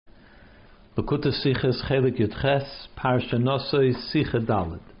Lakuta Siches Chelek Yudches Parsha Nasso Sicha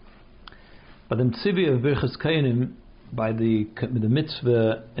Dalet. But in Tzivi of Birchas Kohanim, by the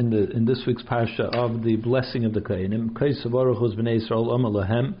mitzvah in this week's parsha of the blessing of the Kohanim, Kaisav Aruchus B'nei Yisrael Amar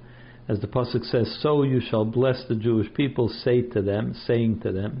Lahem, as the pasuk says, so you shall bless the Jewish people, saying to them.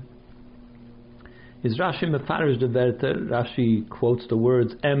 Is Rashi mefarish the Verter? Rashi quotes the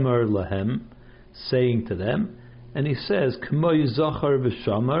words Emer Lahem, saying to them, and he says K'moy Zachar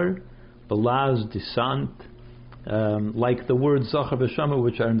V'Shamar Balaz Disant, like the words Zachar V'Shamar,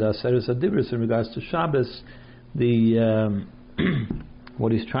 which are in the Aseres Adibris in regards to Shabbos.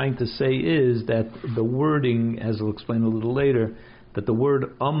 What he's trying to say is that the wording, as I'll explain a little later, that the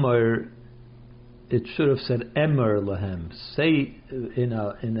word Amar, it should have said Emer Lahem, say in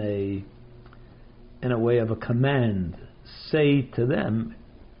a way of a command, say to them.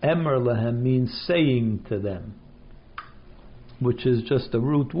 Emer Lahem means saying to them, which is just a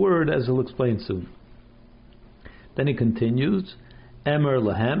root word, as he'll explain soon. Then he continues, Emer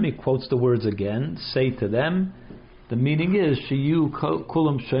Lahem, he quotes the words again, say to them. The meaning is, Shiyu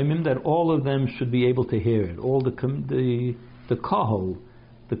Kulam Shemim, that all of them should be able to hear it. All the kahol,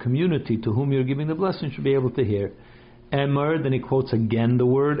 the community to whom you're giving the blessing, should be able to hear. Emer, then he quotes again the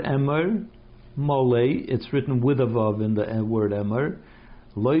word Emer, Mole, it's written with a vav in the word Emer.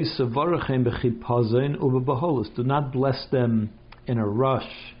 Do not bless them in a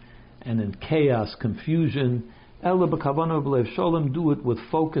rush and in chaos, confusion. Do it with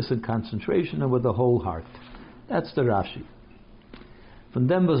focus and concentration and with the whole heart. That's the Rashi. Von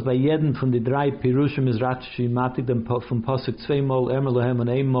dem was bei jedem von die drei Pirushim is Rashi matik dem from Pasuk 2 Mol Emer Lahem and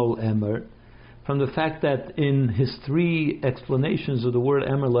 1 Mol Emer. From the fact that in his three explanations of the word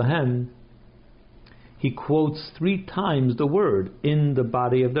Emer Lahem, he quotes 3 times the word in the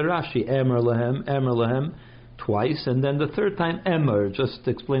body of the Rashi, Emer Lahem, twice, and then the third time Emer, just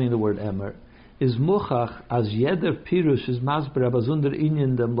explaining the word Emer, is Muchach as jeder Pirush is Masber abazunder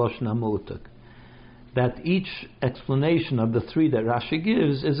inyan dem Loshen HaMu'utak. That each explanation of the 3 that Rashi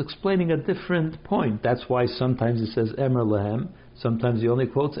gives is explaining a different point. That's why sometimes he says Emer Lahem, sometimes he only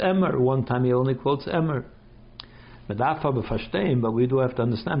quotes Emer, one time he only quotes Emer. But we do have to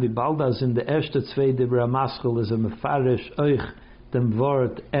understand, the Baldas in the erste 2 Dibra Maschel is a mefarish euch dem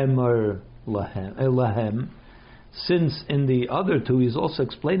Wort Emer Lahem. Since in the other 2 he's also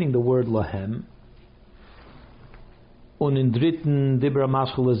explaining the word Lahem. Und in dritten Dibra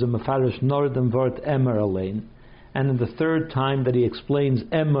Maschel is a mefarish nor dem Wort Emer allein. And in the third time that he explains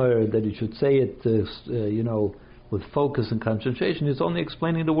Emer, that he should say it, with focus and concentration, he's only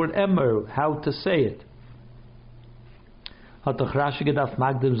explaining the word Emer, how to say it. Hat doch Rashi gedacht,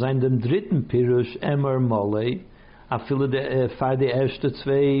 magdem sein dem dritten Pirush Emer Mole, afile de erste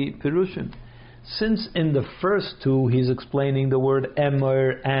 2 Pirushim. Since in the first 2 he's explaining the word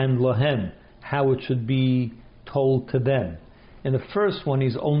Emer and Lahem, how it should be told to them. In the first one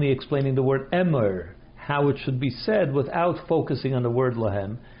he's only explaining the word Emer, how it should be said without focusing on the word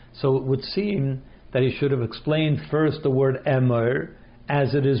Lahem. So it would seem that he should have explained first the word Emer,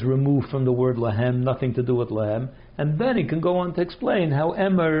 as it is removed from the word Lahem, nothing to do with Lahem, and then he can go on to explain how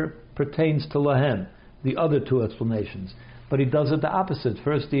Emer pertains to Lahem, the other 2 explanations. But he does it the opposite.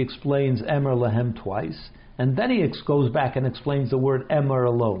 First he explains Emer Lahem twice, and then he goes back and explains the word Emer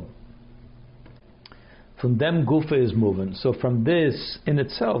alone. From them Gufa is moving. So from this in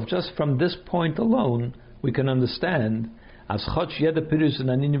itself, just from this point alone, we can understand as that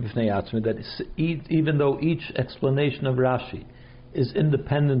even though each explanation of Rashi is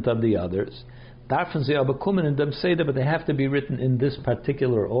independent of the others, but they have to be written in this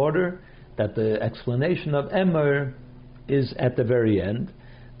particular order, that the explanation of Emer is at the very end.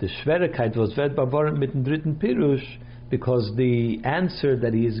 The Schwerigkeit was mit dem dritten Pirush, because the answer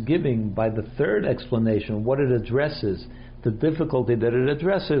that he is giving by the third explanation, what it addresses, the difficulty that it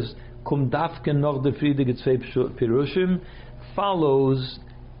addresses, follows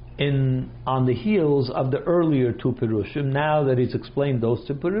on the heels of the earlier 2 Pirushim. Now that he's explained those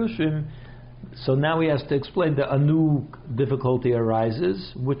 2 Pirushim, so now he has to explain that a new difficulty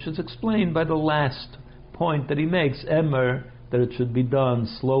arises, which is explained by the last point that he makes, Emer, that it should be done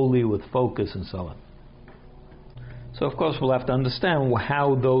slowly with focus and so on. So of course we'll have to understand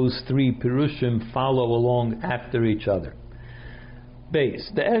how those 3 Pirushim follow along after each other.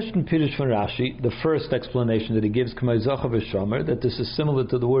 Base, the Ersten Pirush from Rashi, the first explanation that he gives, K'may Zachar v'Shomer, that this is similar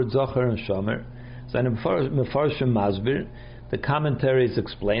to the word Zachar and Shomer. Seine Mefarshim Masbir, the commentaries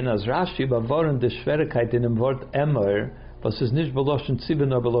explain, as Rashi, bavoren de Schwerigkeit in dem Wort Emer, was is nicht beloschen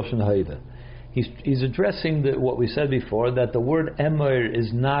Ziben or beloschen Heive. He's addressing what we said before, that the word Emer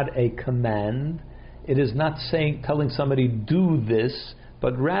is not a command. It is not telling somebody do this,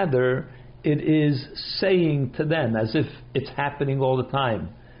 but rather it is saying to them as if it's happening all the time.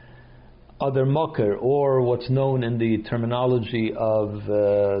 Other mocker, or what's known in the terminology of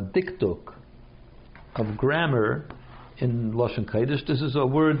diktuk, of grammar in Lashon Kodesh. This is a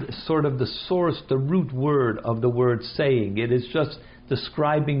word, sort of the source, the root word of the word saying. It is just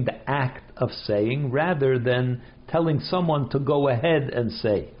describing the act of saying rather than telling someone to go ahead and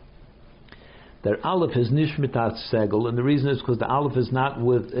say. Their aleph is nishmitat segel, and the reason is because the aleph is not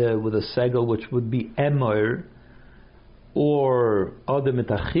with a segel, which would be emor, or other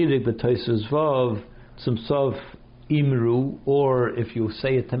mitachirik b'toisus vav tzumsov imru, or if you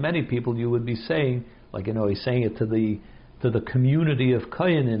say it to many people, you would be saying, like he's saying it to the community of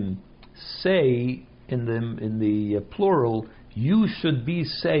koyanim. Say in the plural, you should be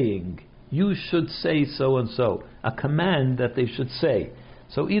saying, you should say so and so, a command that they should say.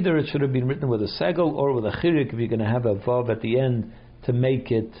 So either it should have been written with a segel or with a chirik if you're going to have a vav at the end to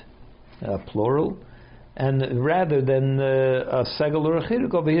make it plural. And rather than a segel or a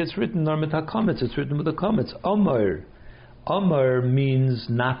chirik over here, it's written with it's written with the comments. Omar. Omar means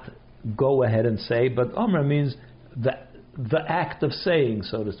not go ahead and say, but Omar means the act of saying,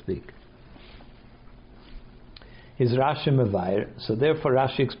 so to speak. Is Rashi Mevair. So therefore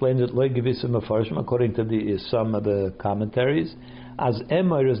Rashi explains it like Gevisim Mefarshim, according to some of the commentaries, as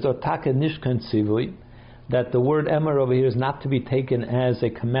Emor is dotake nishkan tzivui, that the word Emor over here is not to be taken as a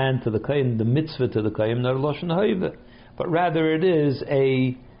command to the Kohen, the mitzvah to the Kohen, nor Lashon Ha'ivah, but rather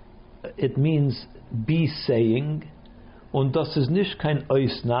it means be saying, und das ist nicht kein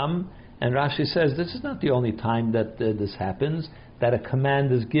Oisnam, and Rashi says this is not the only time that this happens, that a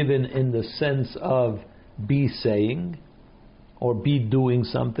command is given in the sense of be saying or be doing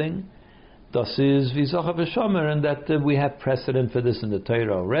something. Das is v'zacha v'shomer, and that we have precedent for this in the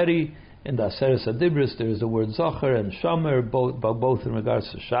Torah already. In the Aseres Adibris there is the word zacher and shomer, both in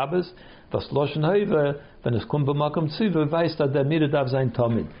regards to Shabbos. Das Lashon Ha'ivah, when es kommt b'makom tziva, weiß that der midav sein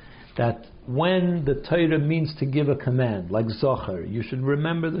tamid. That when the Torah means to give a command, like zacher, you should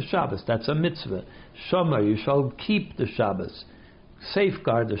remember the Shabbos. That's a mitzvah. Shomer, you shall keep the Shabbos,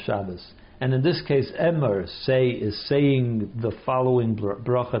 safeguard the Shabbos. And in this case, Emor is saying the following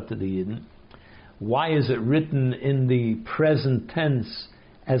bracha to the Yidden. Why is it written in the present tense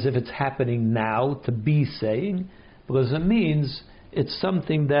as if it's happening now, to be saying? Because it means it's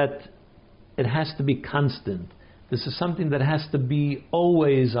something that it has to be constant. This is something that has to be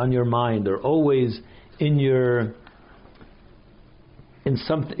always on your mind, or always you're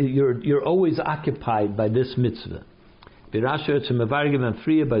always occupied by this mitzvah.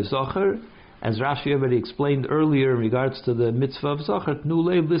 As Rashi already explained earlier in regards to the mitzvah of Zocher,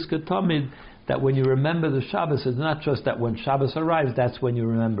 Nulev Liska Tamid, that when you remember the Shabbos, it's not just that when Shabbos arrives, that's when you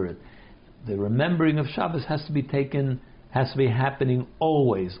remember it. The remembering of Shabbos has to be happening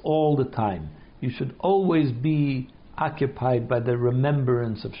always, all the time. You should always be occupied by the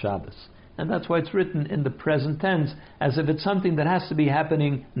remembrance of Shabbos. And that's why it's written in the present tense, as if it's something that has to be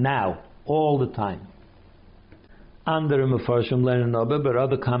happening now, all the time. Andere Mefarshim learn Nobbe, but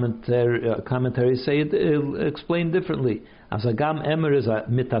other commentaries say it explained differently. As agam emer is a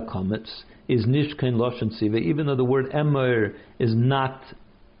mitakomets, is nishkein loshen tziva, even though the word emer is not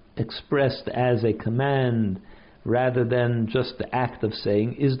expressed as a command, rather than just the act of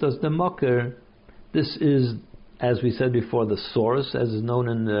saying, is das the mocker. This is, as we said before, the source, as is known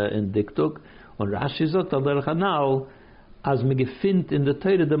in Diktuk. On Rashi zot al derech hanal, as me gefindt in the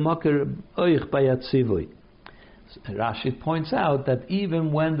Torah the mocker oich bayat tzivui. Rashi points out that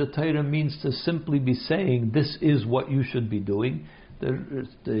even when the Torah means to simply be saying this is what you should be doing,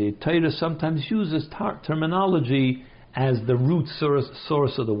 the Torah sometimes uses terminology as the root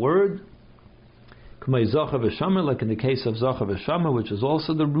source of the word. Like in the case of Zacha v'Shama, which is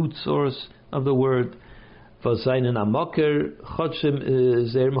also the root source of the word. Even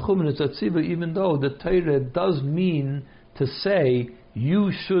though the Torah does mean to say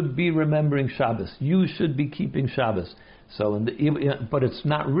you should be remembering Shabbos, you should be keeping Shabbos. But it's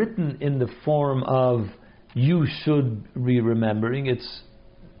not written in the form of you should be remembering. It's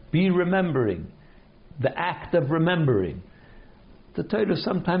be remembering, the act of remembering. The Torah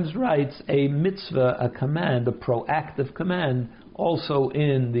sometimes writes a mitzvah, a command, a proactive command, also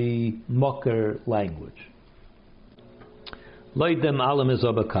in the Mocker language. Loidem alam is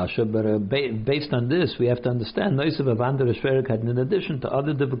obakasha, but based on this, we have to understand in addition to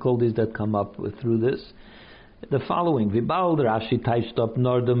other difficulties that come up through this, the following: Vibald Rashi taisht up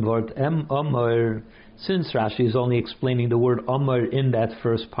nordem vort omar. Since Rashi is only explaining the word omar in that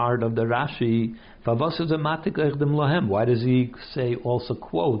first part of the Rashi, why does he say also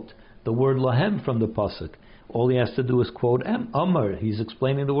quote the word lahem from the pasuk? All he has to do is quote omar. He's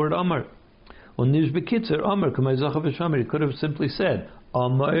explaining the word omar. nish bekitzer Amar k'may Zachar v'Shomer. He could have simply said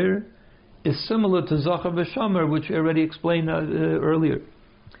Amar is similar to Zachar v'Shomer, which we already explained earlier.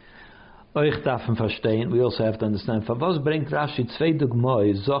 We also have to understand.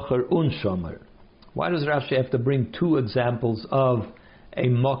 Why does Rashi have to bring two examples of a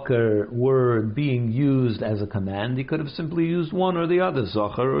mocker word being used as a command? He could have simply used one or the other,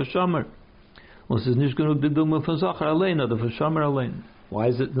 Zachar or Shomer. Why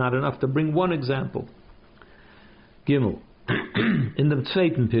is it not enough to bring one example? Gimel. In the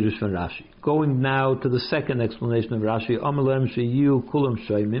zweiten Pirush von Rashi. Going now to the second explanation of Rashi. Amalem sheyu kulam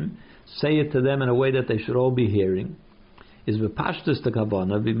shoymim. Say it to them in a way that they should all be hearing. Is bepashtus the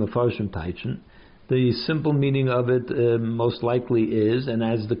kavana b'mefarshim taichen. The simple meaning of it most likely is, and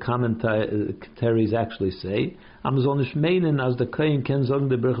as the commentaries actually say,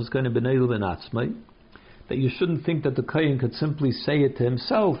 that you shouldn't think that the kohen could simply say it to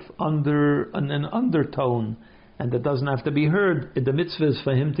himself under an undertone, and that doesn't have to be heard. The mitzvah is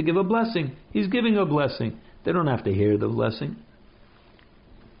for him to give a blessing. He's giving a blessing. They don't have to hear the blessing.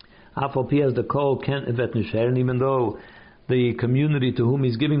 Even though the community to whom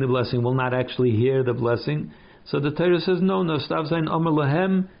he's giving the blessing will not actually hear the blessing. So the Torah says, no, stav zayin amar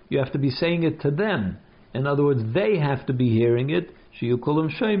lahem, you have to be saying it to them. In other words, they have to be hearing it, shiyu kulam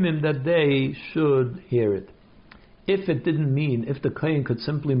shoymim, that they should hear it. If it didn't mean, if the kohen could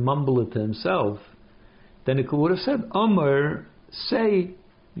simply mumble it to himself, then it would have said, Amar, say,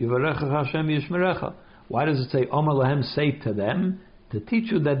 Yivarecha Hashem Yishmerecha. Why does it say, Amar lahem, say to them? To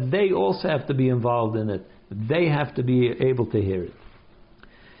teach you that they also have to be involved in it. They have to be able to hear it.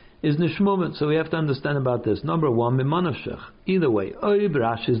 Is nishmumet, so we have to understand about this. Number one, mimanavshach. Either way, oib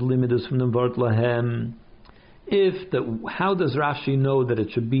Rashi's limit is from the word lahem. How does Rashi know that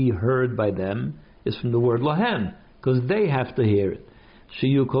it should be heard by them? Is from the word lahem, because they have to hear it.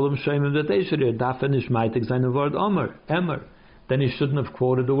 Shiyu kolam shoymim, that they should hear. Dafa nishmaitik zayin the word emer. Then he shouldn't have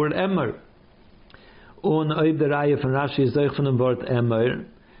quoted the word emer. Un oib the raya from Rashi is zeich from the word emer.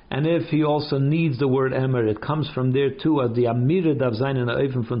 And if he also needs the word emer, it comes from there too, as the amira dav zayin in the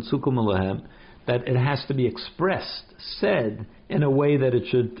oifen from tzukum alahem, that it has to be expressed, said, in a way that it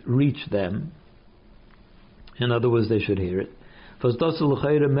should reach them. In other words, they should hear it. Which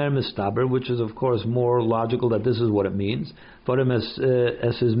is of course more logical that this is what it means.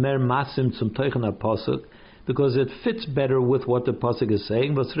 Because it fits better with what the pasuk is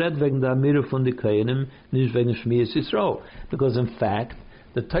saying. Because in fact,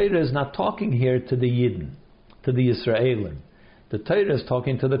 the Torah is not talking here to the Yidden, to the Yisraelim. The Torah is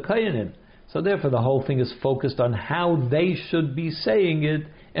talking to the Kohanim. So therefore the whole thing is focused on how they should be saying it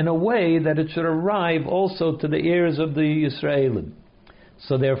in a way that it should arrive also to the ears of the Yisraelim.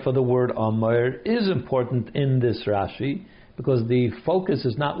 So therefore the word Amar is important in this Rashi, because the focus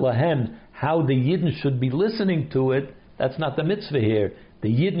is not lahem, how the Yidden should be listening to it. That's not the mitzvah here. The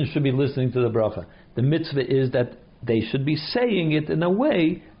Yidden should be listening to the bracha. The mitzvah is that they should be saying it in a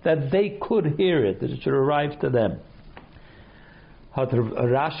way that they could hear it, that it should arrive to them.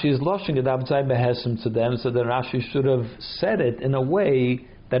 Rashi is loshing it to them, so that Rashi should have said it in a way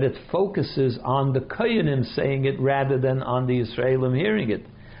that it focuses on the Kohanim saying it rather than on the Yisraelim hearing it.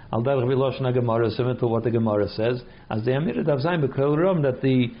 Al derech v'loshon HaGemara, similar to what the Gemara says, as the Amirat of Zayin b'Kol Ram, that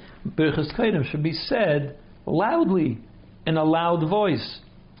the Birchas Kohanim should be said loudly, in a loud voice,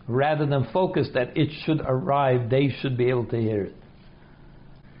 rather than focus that it should arrive, they should be able to hear it.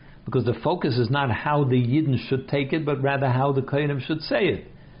 Because the focus is not how the Yidden should take it, but rather how the Kohanim should say it.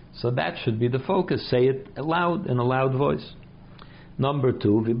 So that should be the focus. Say it aloud, in a loud voice. Number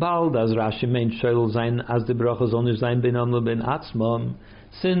two, Vibald, as Rashi means, Shel Zayin, as the brachas only Zayin ben Amla ben Atzmam,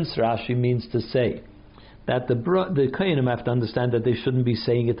 since Rashi means to say that the Kohanim have to understand that they shouldn't be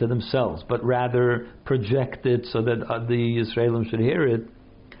saying it to themselves, but rather project it so that the Yisraelim should hear it.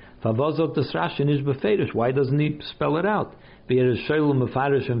 Why doesn't he spell it out?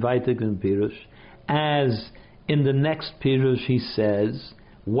 As in the next Pirush he says,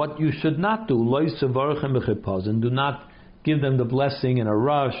 what you should not do, do not give them the blessing in a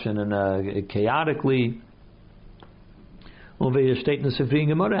rush and chaotically. As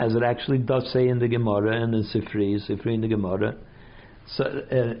it actually does say in the Gemara and in Sifri in the Gemara. So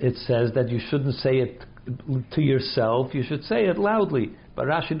it says that you shouldn't say it to yourself, you should say it loudly. But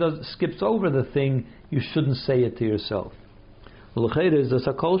Rashi skips over the thing, you shouldn't say it to yourself. You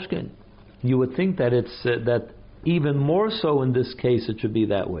would think that it's that even more so in this case it should be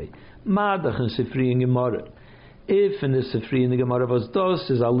that way. If in the Sifri in the Gemara was dos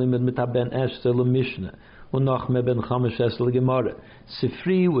is alimid mitaben eshter lemishnah unachme ben chamesh eshter legemara.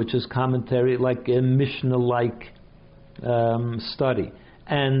 Sifri, which is commentary like a Mishnah like study,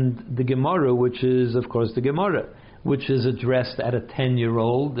 and the Gemara, which is, of course, the Gemara, which is addressed at a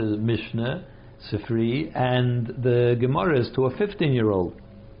 10-year-old, the Mishnah, Sifri, and the Gemara is to a 15-year-old.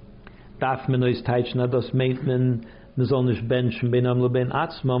 Daf menois taichna dos meitmen mezonish bench benam leben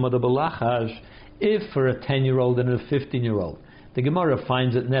atzmam ad belachash. If for a 10-year-old and a 15-year-old, the Gemara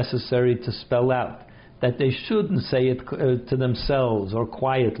finds it necessary to spell out that they shouldn't say it to themselves or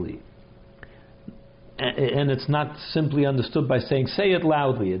quietly. And it's not simply understood by saying, say it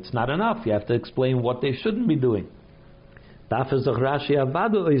loudly. It's not enough. You have to explain what they shouldn't be doing. So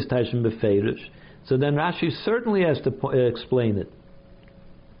then Rashi certainly has to explain it.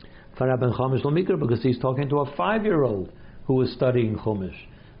 Because he's talking to a 5-year-old who is studying Chumash.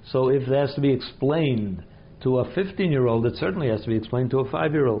 So if it has to be explained to a 15-year-old, it certainly has to be explained to a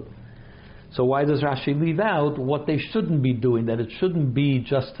 5-year-old. So why does Rashi leave out what they shouldn't be doing, that it shouldn't be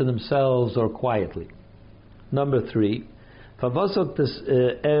just to themselves or quietly? Number 3, why does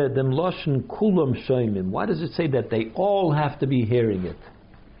it say that they all have to be hearing it?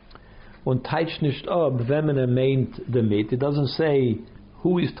 It doesn't say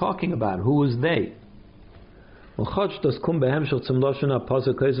who he's talking about, who is they. And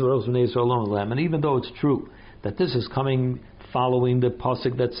even though it's true that this is coming following the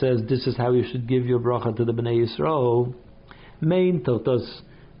pasuk that says this is how you should give your bracha to the Bnei Yisrael,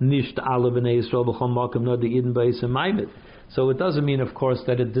 so it doesn't mean, of course,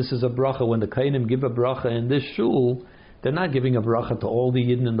 that this is a bracha. When the Kainim give a bracha in this shul, they're not giving a bracha to all the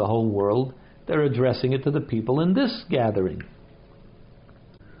Yidden in the whole world. They're addressing it to the people in this gathering.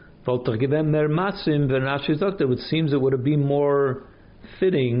 It seems it would have been more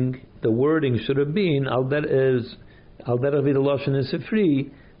fitting, the wording should have been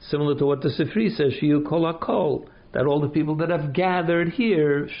similar to what the Sifri says, Shiyu Kol HaKol, that all the people that have gathered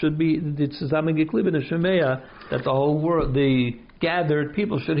here should be, that the whole world, the gathered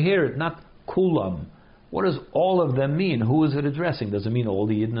people should hear it, not Kulam. What does all of them mean? Who is it addressing? Does it mean all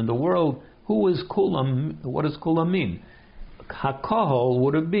the Yidden in the world? Who is Kulam? What does Kulam mean? HaKahol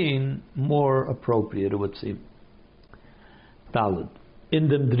would have been more appropriate, it would seem. Daled. In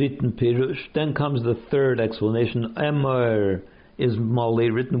the dritten Pirush, then comes the third explanation. Emor is Mali,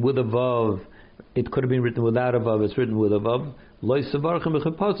 written with a vav. It could have been written without a vav. It's written with a vav.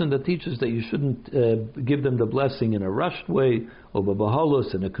 That teaches that you shouldn't give them the blessing in a rushed way, or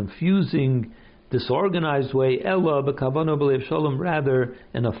b'bahalus, in a confusing, disorganized way. Ella b'kavano b'lev shalom, rather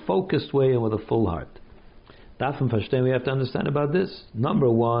in a focused way and with a full heart. We have to understand about this. Number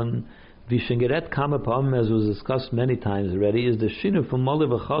 1, Vishengeret Kamapam, as was discussed many times already, is the shinu from Mole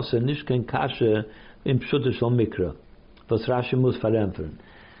v'chase nishken kashe in pshuta shel mikra. Was Rashi mus verempfen.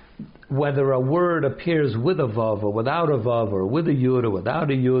 Whether a word appears with a vav or without a vav, or with a yud or without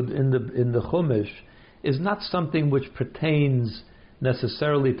a yud in the Chumash, is not something which pertains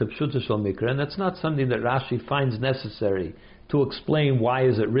necessarily to pshuta shel mikra, and that's not something that Rashi finds necessary to explain why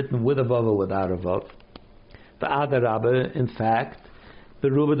is it written with a vav or without a vav. In fact,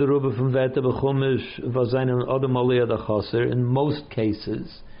 in most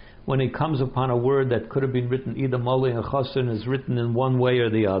cases, when it comes upon a word that could have been written either Moli or Chaser and is written in one way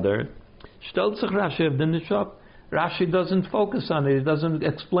or the other, Rashi doesn't focus on it. It doesn't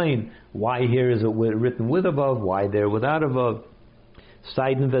explain why here is it written with a vav, why there without a vav.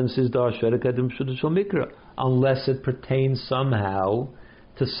 Unless it pertains somehow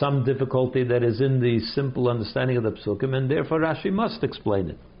to some difficulty that is in the simple understanding of the psukim, and therefore Rashi must explain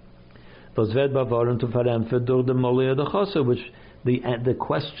it. Which the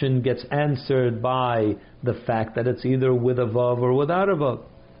question gets answered by the fact that it's either with a vav or without a vav.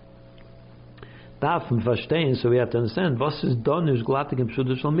 So we have to understand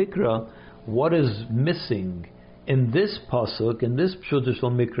what is missing in this pasuk, in this pshuta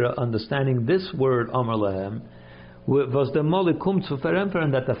shel mikra, understanding this word Amar Lahem, was the molikum to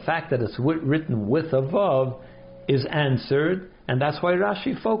and that the fact that it's written with a vav is answered, and that's why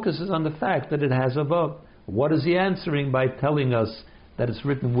Rashi focuses on the fact that it has a vav. What is he answering by telling us that it's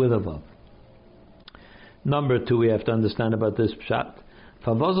written with a vav? Number 2, we have to understand about this pshat.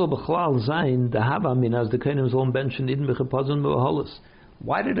 Why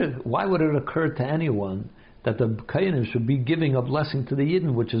would it occur to anyone that the Kainim should be giving a blessing to the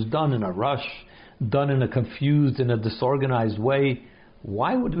Yidden, which is done in a rush, done in a confused, in a disorganized way?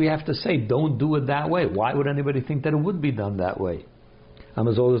 Why would we have to say, don't do it that way? Why would anybody think that it would be done that way? That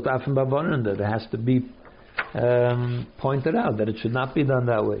it has to be pointed out, that it should not be done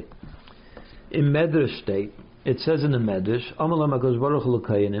that way. In Medrash state, it says in the Medrash,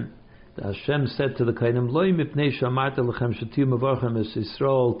 Hashem said to the Kainim, Loi mipnei shamarta lechem shetiyu mevarchem es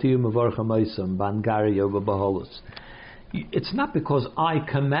Yisrael, tiyu mevarchem oisam, bangari over baholus. It's not because I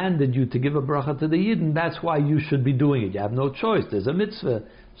commanded you to give a bracha to the Yidden, that's why you should be doing it. You have no choice. There's a mitzvah.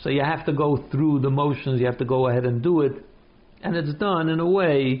 So you have to go through the motions, you have to go ahead and do it. And it's done in a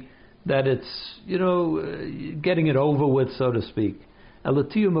way that it's, getting it over with, so to speak. Rather,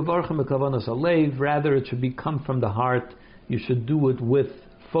 it should come from the heart. You should do it with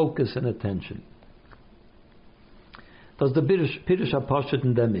focus and attention. Thus the Pirush HaPashut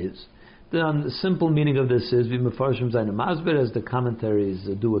in them is, the simple meaning of this is, as the commentaries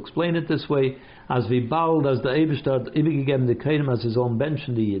do explain it this way, as the Eibishter übergegeben the Kainim as his own bench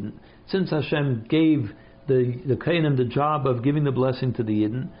in the Yidden. Since Hashem gave the Kainim the job of giving the blessing to the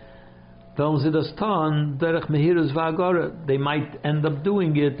Yidden, they might end up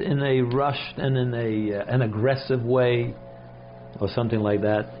doing it in a rushed and in an aggressive way, or something like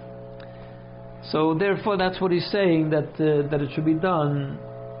that. So therefore, that's what he's saying, that it should be done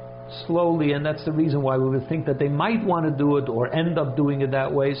slowly, and that's the reason why we would think that they might want to do it or end up doing it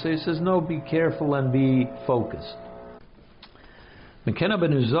that way. So he says, no, be careful and be focused. We can't say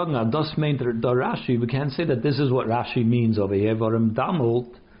that this is what Rashi means over here,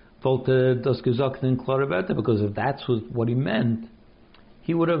 because if that's what he meant,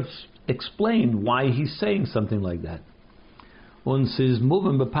 he would have explained why he's saying something like that. And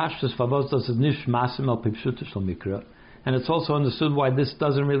it's also understood why this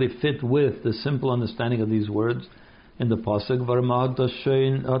doesn't really fit with the simple understanding of these words in the pasuk.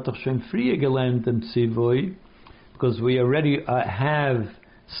 Because we already have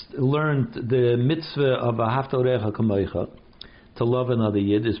learned the mitzvah of ahavta orecha kamoicha, to love another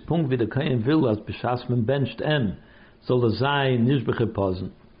yid. Is punkt wie der Kain will as b'shas men bencht soll sein nicht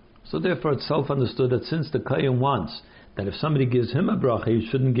begepassen. So therefore it's self-understood that since the Kain wants that if somebody gives him a bracha, he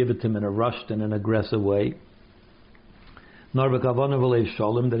shouldn't give it to him in a rushed and an aggressive way. Nor b'kavana v'leiv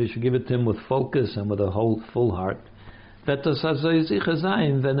shalom, that he should give it to him with focus and with a whole full heart. That does sicher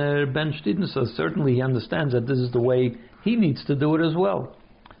sein, wenn bencht ihn, so certainly he understands that this is the way he needs to do it as well.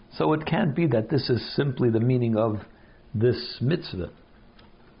 So it can't be that this is simply the meaning of this mitzvah.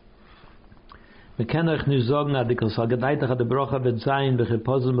 And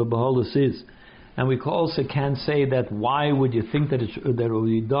we also can't say that why would you think that it will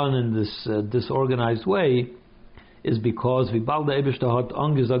be done in this disorganized way, is because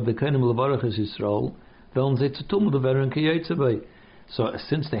so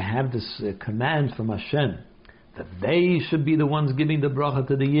since they have this command from Hashem that they should be the ones giving the bracha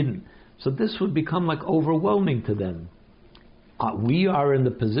to the Yidden, so this would become like overwhelming to them. We are in the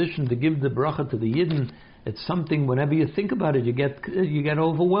position to give the bracha to the Yidden. It's something, whenever you think about it, you get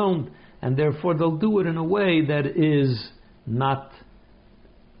overwhelmed, and therefore they'll do it in a way that is not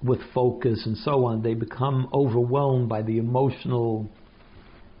with focus and so on. They become overwhelmed by the emotional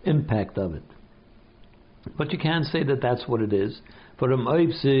impact of it. But you can't say that that's what it is. For him,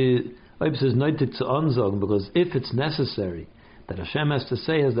 Oibs is noitig zu ansagen, because if it's necessary that Hashem has to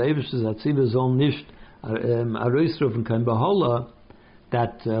say, as the Eibush says, Hatziva soll nicht aroisrufen kein Behola,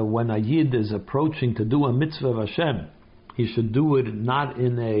 that when a Yid is approaching to do a mitzvah of Hashem, he should do it not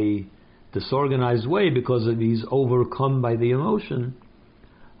in a disorganized way because he's overcome by the emotion.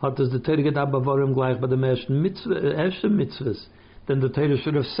 Hat es the Torah gedacht, bavarim gleich bei dem ersten mitzvahs. Then the Torah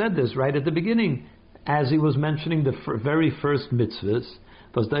should have said this right at the beginning, as he was mentioning the very first mitzvahs.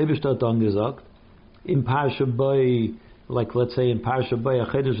 Was the Eibush hat angesagt, in Parsha Bay, like let's say in Parsha Bay,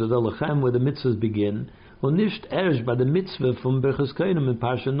 Achedesh Adolachem, where the mitzvahs begin, und nicht erst by the mitzvah from Berchus Kainim in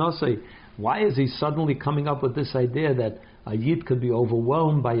Parsha Nasso. Why is he suddenly coming up with this idea that a Yid could be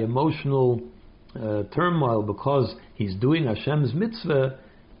overwhelmed by emotional turmoil because he's doing Hashem's mitzvah?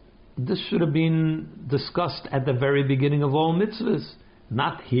 This should have been discussed at the very beginning of all mitzvahs,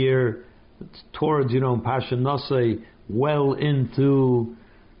 not here towards, in Parsha Nasso, well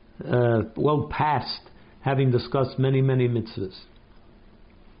past having discussed many, many mitzvahs.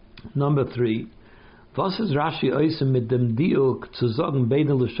 Number 3. Was ist Rashi oisem mit dem Diuk zu sagen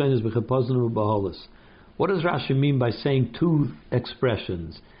beide Lashonos b'chipazon u'b'holos? What does Rashi mean by saying two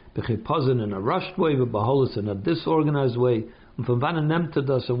expressions? B'chipazon in a rushed way, b'holos in a disorganized way. And from wann nimmt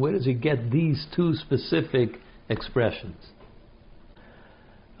das, and where does he get these two specific expressions?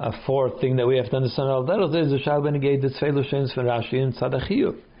 A fourth thing that we have to understand is the Shal Benegay the Tzvei Lashonos from Rashi and Tzad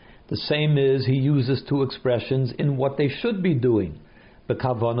HaChiyuv. The same is he uses two expressions in what they should be doing.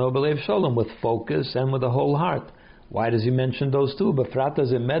 B'kavano b'leiv shalom, with focus and with the whole heart. Why does he mention those two?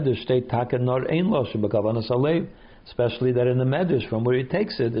 B'fratas in Medrash state taken nor ein losh b'kavano salev. Especially that in the Medrash, from where he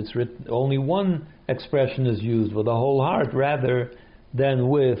takes it, it's written, only one expression is used with the whole heart rather than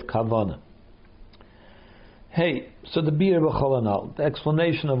with kavana. Hey, so the bir b'cholanal, the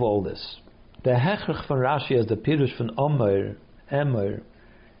explanation of all this. The hechrich von Rashi as the pirush von Emer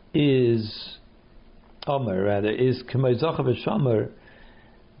is k'may zachav v'shomer,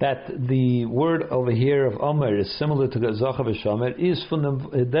 that the word over here of Omer is similar to zachav v'shomer, is from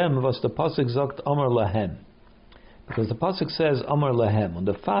them was the pasuk sagt Omer lahem, because the pasuk says Omer lahem, and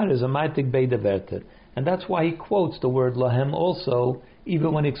the far is a maitik beide werte, and that's why he quotes the word lahem also,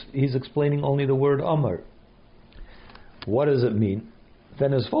 even when he's explaining only the word Omer. What does it mean?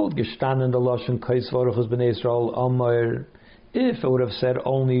 Then as volk gestanden the lashon kais varuchos bnei Yisrael Omer, if it would have said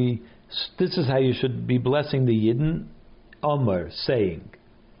only this is how you should be blessing the Yidden, Omer, saying.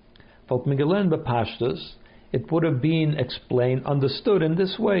 But Migelen bepashtus, it would have been explained, understood in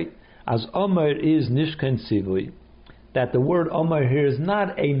this way, as Omer is nishken sivui, that the word Omer here is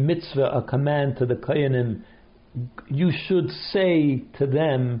not a mitzvah, a command to the Kohanim. You should say to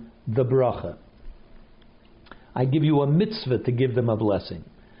them the bracha. I give you a mitzvah to give them a blessing.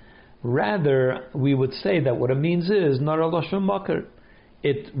 Rather, we would say that what it means is not a lashon makar.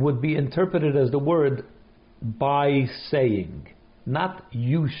 It would be interpreted as the word by saying. Not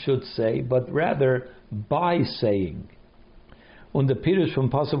you should say, but rather by saying. Und the pirush from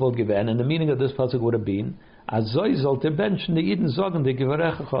possible given, and the meaning of this pasuk would have been,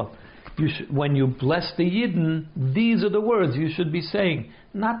 when you bless the Yidden, these are the words you should be saying.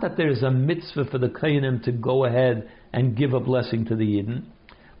 Not that there is a mitzvah for the Kohanim to go ahead and give a blessing to the Yidden,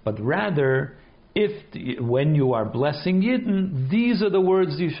 but rather, when you are blessing Yidden, these are the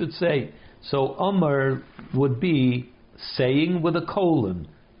words you should say. So Omer would be saying with a colon.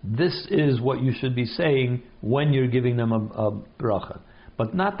 This is what you should be saying when you're giving them a bracha.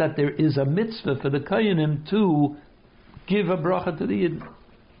 But not that there is a mitzvah for the Kohanim to give a bracha to the Yidden.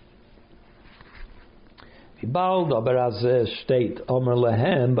 But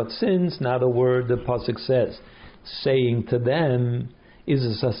since now the word the pasuk says, saying to them,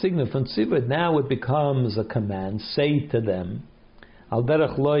 is a signal from tzivud, now it becomes a command, say to them, al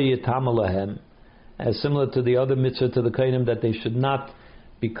derech lo yitam lahem, as similar to the other mitzvah to the Kohanim, that they should not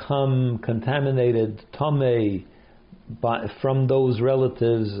become contaminated, tamei, from those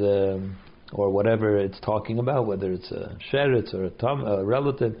relatives, or whatever it's talking about, whether it's a sheretz or a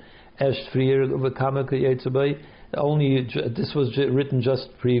relative. Only this was written just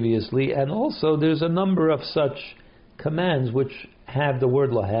previously, and also there's a number of such commands which have the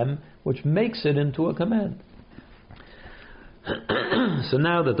word lahem, which makes it into a command. So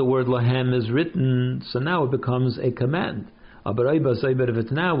now that the word lahem is written, so now it becomes a command. But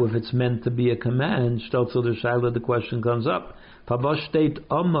if it's meant to be a command, the question comes up.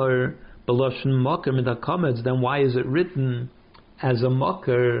 Then why is it written as a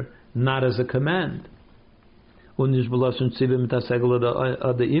makar, not as a command? Why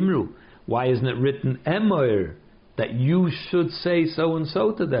isn't it written emor, that you should say so and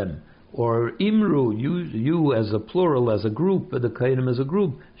so to them? Or imru, you as a plural, as a group, the Kohanim as a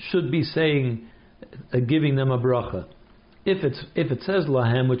group, should be saying, giving them a bracha. If it says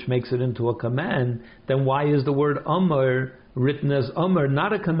lahem, which makes it into a command, then why is the word amar written as amar,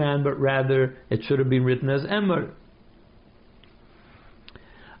 not a command, but rather it should have been written as emor?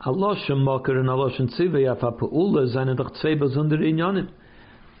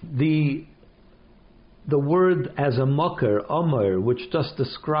 The word as a makar, amar, which just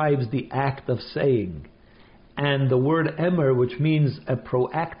describes the act of saying, and the word emor, which means a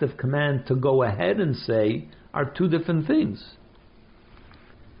proactive command to go ahead and say, are two different things.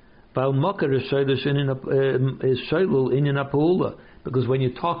 Because when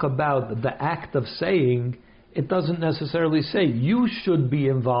you talk about the act of saying, it doesn't necessarily say you should be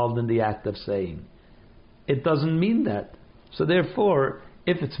involved in the act of saying. It doesn't mean that. So therefore,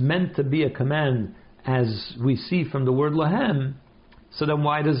 if it's meant to be a command, as we see from the word lahem, so then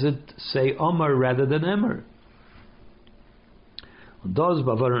why does it say Omer rather than Emor?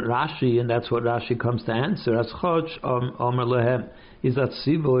 Rashi, and that's what Rashi comes to answer, as Choch Omer lahem, is that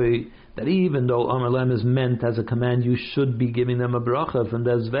Sivoy, that even though Omer lahem is meant as a command, you should be giving them a bracha, from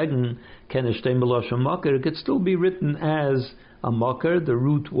deswegen kenestein b'lashon makar, it could still be written as a makar, the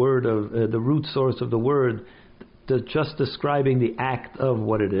root word of the root source of the word, just describing the act of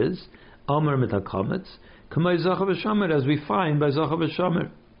what it is. Omer mitakametz, k'may zachav v'shomer, as we find by zachav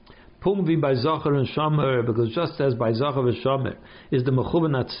v'shomer. Pumvi by Zachar and Shomer, because just as by Zachar and Shomer is the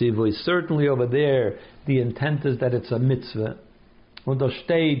mechuvanat sivui, certainly over there the intent is that it's a mitzvah. Und doch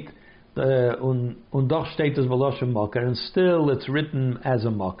steht as veloshem makar, and still it's written as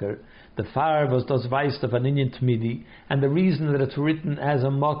a makar. The far was das weist of an inyan tmidi, and the reason that it's written as a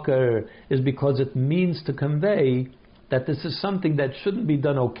makar is because it means to convey that this is something that shouldn't be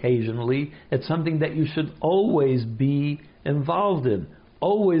done occasionally. It's something that you should always be involved in.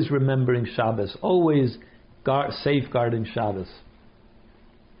 always remembering Shabbos, always safeguarding Shabbos.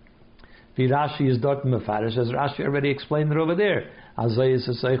 Rashi is dort mefarish, as Rashi already explained it over there. Azay is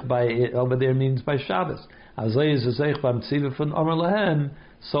over there means by Shabbos. Azay is beim Tziva von Omer Lahem.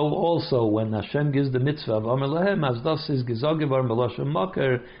 So also when Hashem gives the mitzvah of Omer Lahem, as das is gezogevar meloshem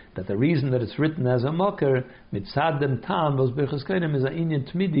mocker, that the reason that it's written as a mocker, mitzad dem tam was birchas kainim is a inyan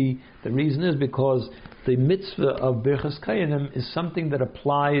tmidi. The reason is because the mitzvah of birchas kainim is something that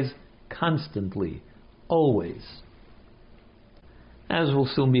applies constantly, always, as will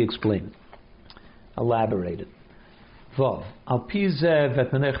soon be explained, elaborated. Vav al pi zeh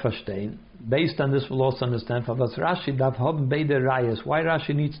vetmenech verstehen. Based on this, we'll also understand for was Rashi darf haben beide rayas. Why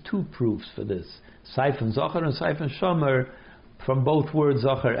Rashi needs two proofs for this: Seif and Zocher and Seif and Shomer. From both words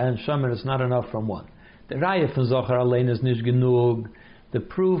Zocher and Shomer is not enough from one. The raya from Zocher allein is nicht genug. The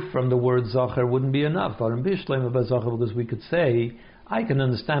proof from the word Zocher wouldn't be enough. Warum bishleim about Zocher? Because we could say, I can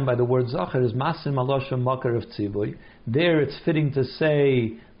understand by the word Zocher is masim aloshem makar of tzivoy. There it's fitting to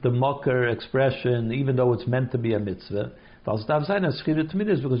say the makar expression, even though it's meant to be a mitzvah. Because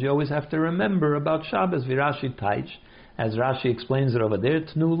you always have to remember about Shabbos. Virashi Taich, as Rashi explains it over there,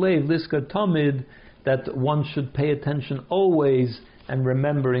 Tnu Leiv Liska Tomid, that one should pay attention always and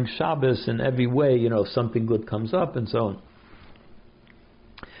remembering Shabbos in every way. If something good comes up and so on.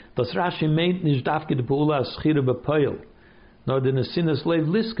 Das Rashi meint nicht dafke de Pula Schire bepoil, nor the Nesinas Leiv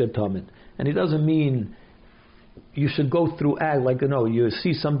Liska Tomid, and he doesn't mean you should go through you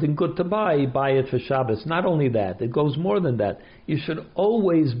see something good to buy it for Shabbos. Not only that, it goes more than that. You should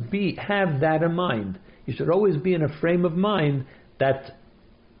always have that in mind. You should always be in a frame of mind that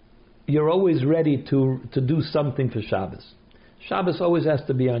you're always ready to do something for Shabbos. Shabbos always has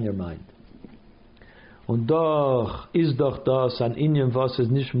to be on your mind. Und doch is doch das an inyan was is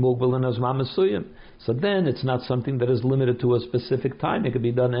nicht mogel in azman mesuyim. So then it's not something that is limited to a specific time. It could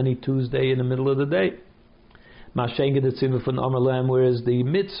be done any Tuesday in the middle of the day. Whereas the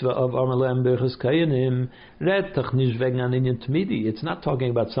mitzvah of Omer Lahem Birchas Kayanim rettach nicht wegen an inyan tmidi. It's not talking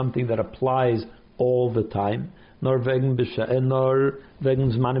about something that applies all the time, nor wegen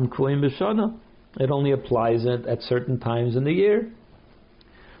zmanim kruim b'shana. It only applies at certain times in the year.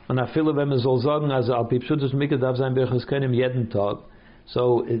 So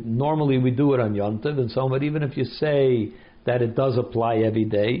normally we do it on Yom Tov and so on, but even if you say that it does apply every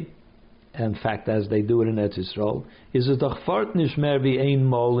day, in fact, as they do it in Eretz Yisrael, is it doch fort nicht mehr wie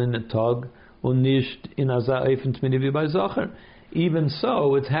einmal in der Tag und nicht in aza eifen tmini wie bei Zocher. Even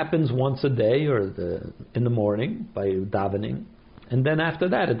so, it happens once a day or in the morning by davening, and then after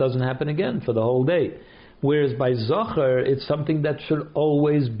that it doesn't happen again for the whole day. Whereas by Zocher, it's something that should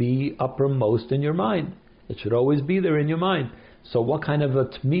always be uppermost in your mind. It should always be there in your mind. So what kind of a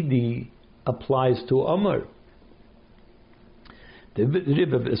tmidi applies to Omer?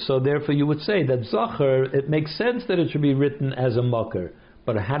 So therefore you would say that Zocher, it makes sense that it should be written as a makar.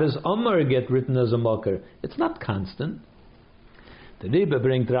 But how does Omer get written as a makar? It's not constant. The Rebbe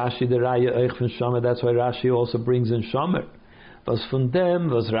brings Rashi the Raya Eich von Shomer. That's why Rashi also brings in Shomer. Was von dem,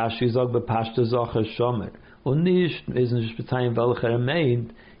 was Rashi sagt, bepaschte Zocher Shomer. Und nicht, is nicht betayim welcher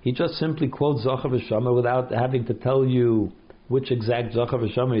meint. He just simply quotes Zocher v'Shomer without having to tell you which exact Zocher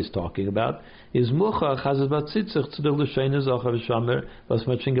v'Shomer he's talking about. Is Muchach has about Tzitzich zu der L'sheine Zocher v'Shomer, was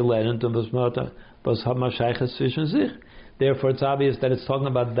man schon gelernt und was hat man Sheiches zwischen sich. Therefore it's obvious that it's talking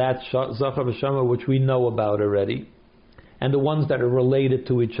about that Zocher v'Shomer which we know about already. And the ones that are related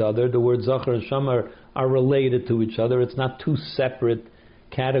to each other, the words Zocher and Shomer are related to each other. It's not two separate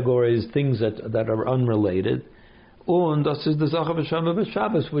categories, things that are unrelated. Und das is the Zocher v'Shomer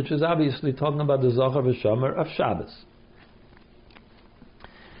v'Shabbos, which is obviously talking about the Zocher v'Shomer of Shabbos.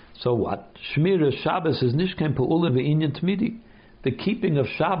 So what? Shmira Shabbos is nicht kein Pe'ula v'inyan tmidi. The keeping of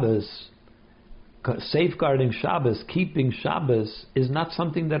Shabbos, safeguarding Shabbos, keeping Shabbos is not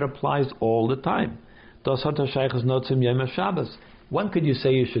something that applies all the time. Das hat Sheiches notzim yom Shabbos. When could you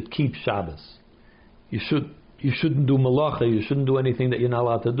say you should keep Shabbos? You shouldn't do malacha. You shouldn't do anything that you're not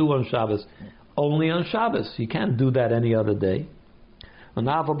allowed to do on Shabbos. Only on Shabbos. You can't do that any other day. And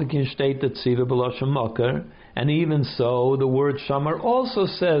even so, the word Shomer also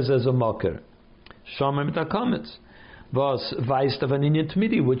says as a makar. Shomer mitakometz. Was weist of an inyan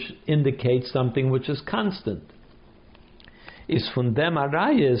tmidi, which indicates something which is constant. Is from them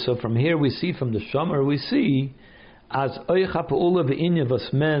arayah. So from here we see, from the Shomer we see, as oicha pe'ula v'inyan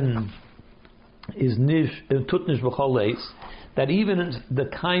vas men is tutnish b'chol eis, that even the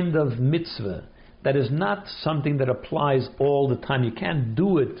kind of mitzvah that is not something that applies all the time. You can't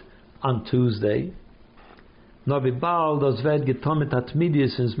do it on Tuesday. But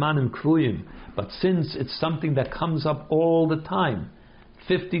since it's something that comes up all the time,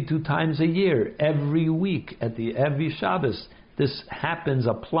 52 times a year, every week, every Shabbos. This happens,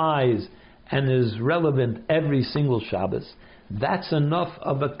 applies, and is relevant every single Shabbos. That's enough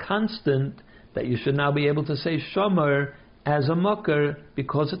of a constant that you should now be able to say shomer as a mucker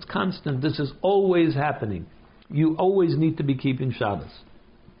because it's constant. This is always happening. You always need to be keeping Shabbos.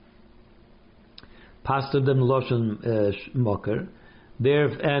 Pastor dem loshen mucker,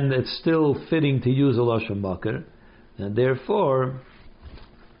 and it's still fitting to use a loshen mucker, and therefore,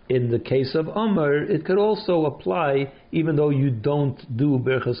 in the case of Omer, it could also apply even though you don't do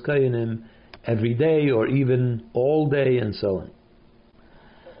Berchas Kayanim every day or even all day and so on.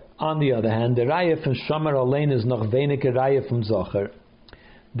 On the other hand, the Raya from Shomer Alein is noch weniger Raya from Zocher.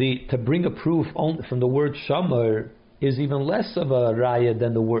 To bring a proof from the word Shomer is even less of a Raya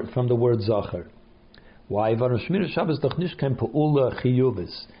than from the word Zocher. Why? No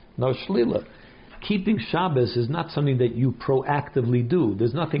shlila. Keeping Shabbos is not something that you proactively do.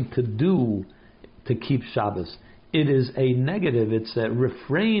 There's nothing to do to keep Shabbos. It is a negative. It's a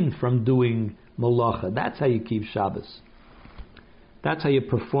refrain from doing malacha. That's how you keep Shabbos. That's how you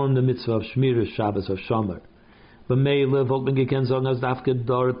perform the mitzvah of Shmiras Shabbos of Shomer.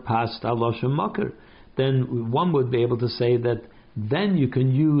 Then one would be able to say that then you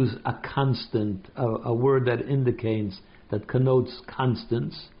can use a constant, a word that indicates, that connotes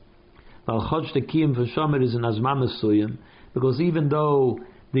constance. Because even though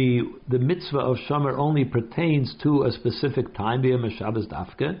the mitzvah of Shomer only pertains to a specific time, Shabbos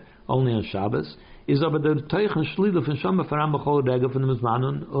dafke, only on Shabbos, is aber der Teuchen Schlidl von Shomer voran bechol Rega von dem Zman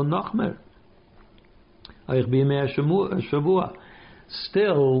und noch mehr.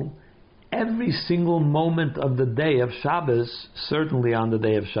 Still, every single moment of the day of Shabbos, certainly on the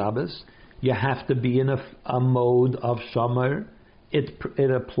day of Shabbos, you have to be in a mode of Shomer. It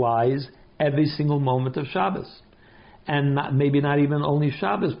applies every single moment of Shabbos. And maybe not even only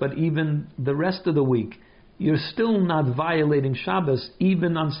Shabbos, but even the rest of the week. You're still not violating Shabbos,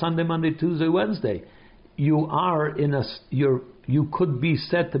 even on Sunday, Monday, Tuesday, Wednesday. You could be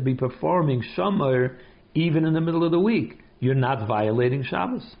said to be performing Shomer even in the middle of the week. You're not violating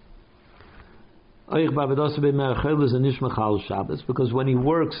Shabbos. Because when he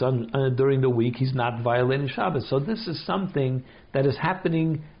works during the week, he's not violating Shabbos. So this is something that is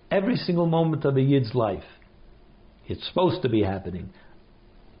happening every single moment of a Yid's life. It's supposed to be happening.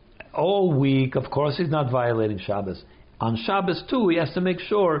 All week, of course, he's not violating Shabbos. On Shabbos too, he has to make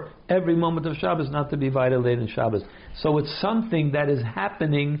sure every moment of Shabbos not to be violating Shabbos. So it's something that is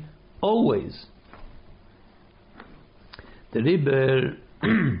happening always. The Ribber...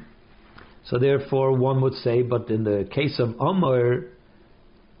 So therefore, one would say, but in the case of Omer,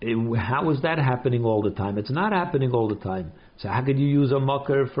 how is that happening all the time? It's not happening all the time. So how could you use a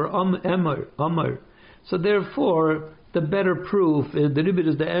mucker for Omer? So therefore, the better proof is the Rebbe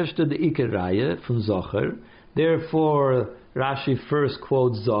is the Erste, the Iker Raya from Zocher. Therefore, Rashi first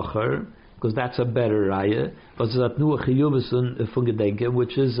quotes Zocher because that's a better Raya.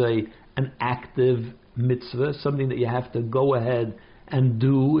 Which is an active mitzvah, something that you have to go ahead and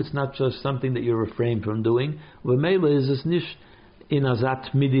do. It's not just something that you refrain from doing.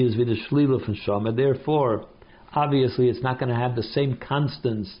 Therefore, obviously, it's not going to have the same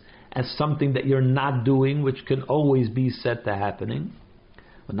constants as something that you're not doing, which can always be said to happening.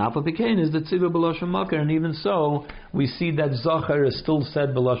 But Napa Pekain is the tzibur b'loshen makar, and even so, we see that Zocher is still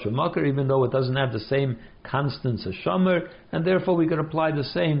said b'loshen makar, even though it doesn't have the same constants as Shomer, and therefore we could apply the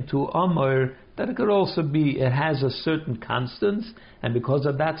same to Omer, that it could also be, it has a certain constants, and because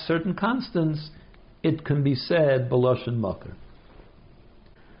of that certain constants, it can be said b'loshen makar.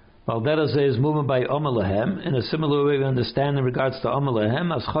 Well, that is movement by Omer Lehem. In a similar way, we understand in regards to Omer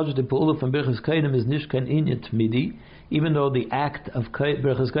Lehem, as Chaj de Peula from Birchas Kohanim is nishkan inyat midi, even though the act of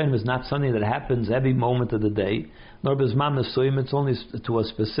Birchas Kohanim is not something that happens every moment of the day, nor bezman mesuim, it's only to a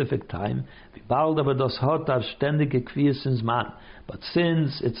specific time. But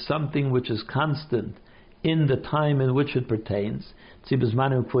since it's something which is constant in the time in which it pertains,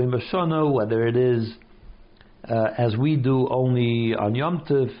 whether it is as we do only on Yom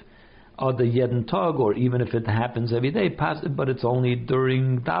Tov, or the Yedin Tog, or even if it happens every day, but it's only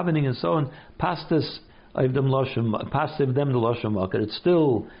during davening and so on, pastiv dem the Loshem Makar. It's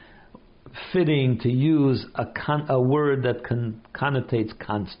still fitting to use a word that connotates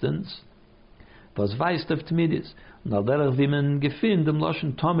constants. Was weist of Tmidis. Now derech wie man gefind dem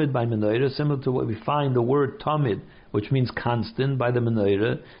Loshem Tomid by Menorah, similar to what we find the word Tomid, which means constant, by the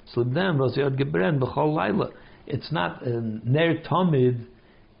Menorah. So then was yod gebrennt b'chol laila. It's not ner Tomid.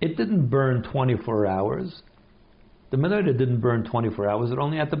 It didn't burn 24 hours. The menorah didn't burn 24 hours. It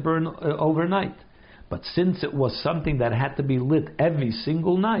only had to burn overnight. But since it was something that had to be lit every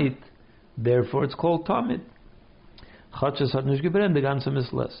single night, therefore it's called Tamid. Chatzes hat nicht gebrennt, die ganze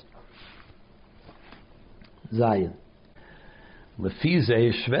Misles. Zion. Lefize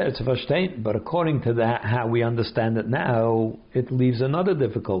is schwer zu verstehen, but according to that, how we understand it now, it leaves another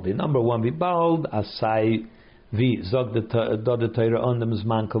difficulty. Number one, wie bald asai wie sagt the Torah on dem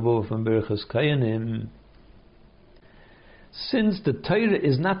Zman Kavur from Birchas Kayanim. Since the Torah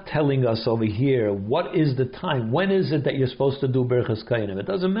is not telling us over here what is the time, when is it that you're supposed to do Birchas Kayanim? It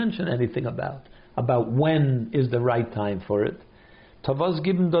doesn't mention anything about when is the right time for it. Tavaz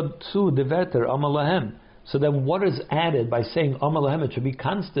gibn dazu de Veter Amalahem. So then what is added by saying Amalahem, it should be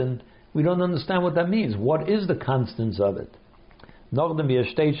constant? We don't understand what that means. What is the constants of it?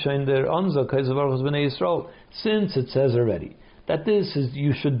 Since it says already that this is,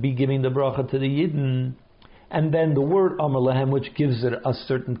 you should be giving the bracha to the Yidden, and then the word Amalahem, which gives it a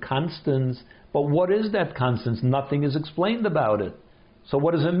certain constants, but what is that constants? Nothing is explained about it. So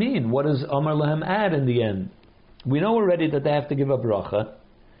what does it mean? What does Amalahem add in the end? We know already that they have to give a bracha.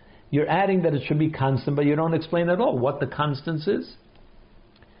 You're adding that it should be constant, but you don't explain at all what the constants is.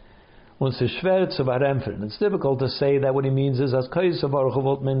 It's difficult to say that what he means is that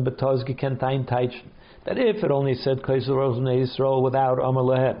if it only said without Amar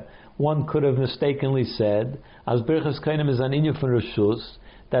Lehem, one could have mistakenly said as Birchas Kainim is an inyan from Rishus,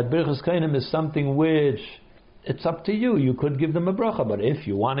 that Birchas Kainim is something which it's up to you. You could give them a bracha, but if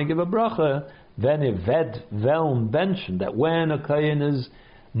you want to give a bracha, then if Velm mentioned that when a Kayin is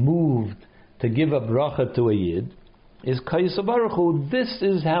moved to give a bracha to a Yid, is Kaisa Baruch Hu, this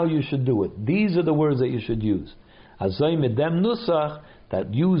is how you should do it. These are the words that you should use. Azay medem nusach,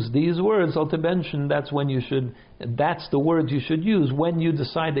 that use these words, to mention that's the words you should use when you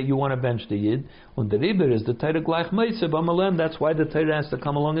decide that you want to bench the Yid. And the Riber is the Torah gleich meiseb amalem, that's why the Torah has to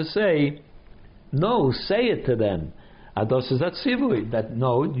come along and say, no, say it to them. Ados is that sivui, that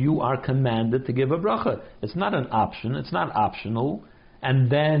no, you are commanded to give a bracha. It's not an option, it's not optional, and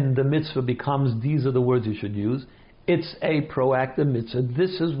then the mitzvah becomes, these are the words you should use. It's a proactive mitzvah.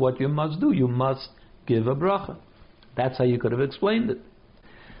 This is what you must do. You must give a bracha. That's how you could have explained it.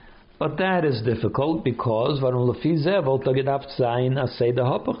 But that is difficult because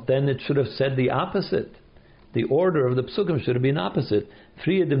then it should have said the opposite. The order of the psukim should have been opposite.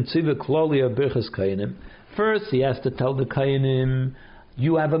 First, he has to tell the kayanim,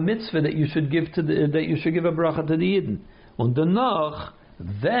 you have a mitzvah that you should give a bracha to the Yidden. Und danach,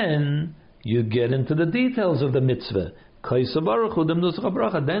 then you get into the details of the mitzvah.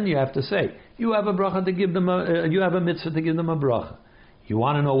 Then you have to say, you have a bracha to give them you have a mitzvah to give them a bracha. You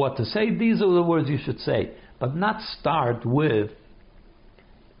want to know what to say? These are the words you should say, but not start with,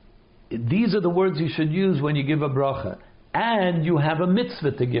 these are the words you should use when you give a bracha, and you have a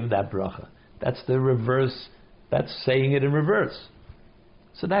mitzvah to give that bracha. That's the reverse. That's saying it in reverse.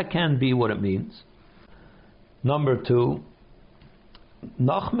 So that can be what it means. Number two,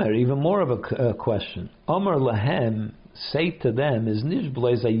 Nachmer, even more of a question. Amar lahem, say to them, is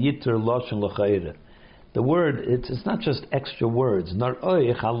nishblez ayiter lashon l'chayre. The word, it's not just extra words. Nar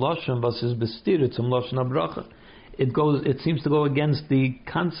oich halashon vas is bestirit zum lashon habracha. It seems to go against the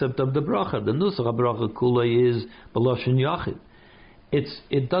concept of the bracha. The nusach habracha kula is b'lashon yachid.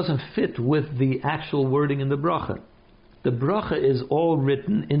 It doesn't fit with the actual wording in the bracha. The bracha is all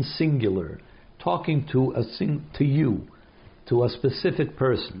written in singular, talking to you, to a specific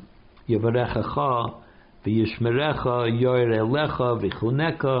person. Yevarechecha, v'yishmerecha, yoyer elecha,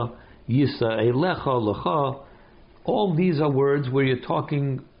 v'chuneka, yisa elecha, lecha. All these are words where you're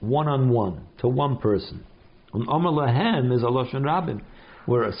talking one-on-one, to one person. And Amar lahem is a lashon rabim,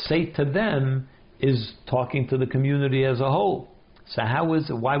 where a say to them is talking to the community as a whole. So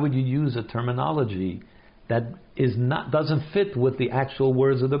why would you use a terminology that doesn't fit with the actual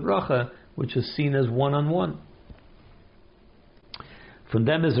words of the bracha, which is seen as one-on-one? From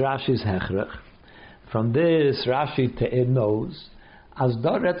them is Rashi's hechrech. From this, Rashi knows as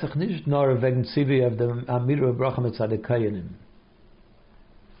da retzach nicht nor wegen Zivi of the Amiru Bracha Mitzad Kayanim.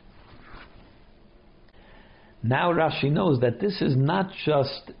 Now Rashi knows that this is not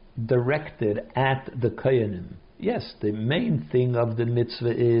just directed at the Kayanim. Yes, the main thing of the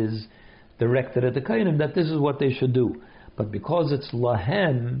mitzvah is directed at the Kayanim, that this is what they should do. But because it's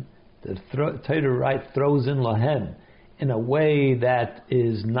lahem, the Torah throws in lahem in a way that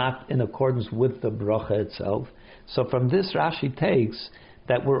is not in accordance with the bracha itself. So from this Rashi takes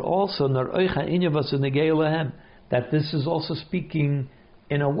that we're also that this is also speaking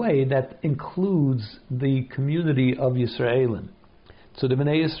in a way that includes the community of Yisraelim. So the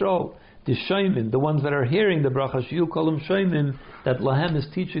Bnei Yisrael, the Shoimim, the ones that are hearing the bracha, Shiyu Kolim Shoimim, that lahem is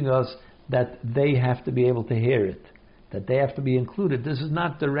teaching us that they have to be able to hear it, that they have to be included. This is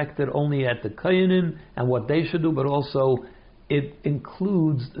not directed only at the Kohanim and what they should do, but also it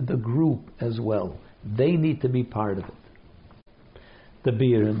includes the group as well. They need to be part of it. The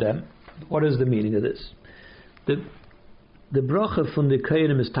beer in them. What is the meaning of this? The bracha from the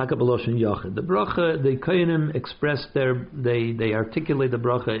Kohanim is taka b'loshen yachid. The bracha, the Kohanim express they articulate the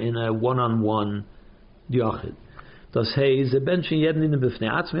bracha in a one-on-one yachid. Das heißt,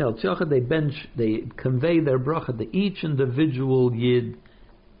 they convey their bracha to each individual yid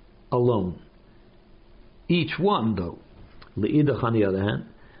alone. Each one, though. Le'idach, on the other hand,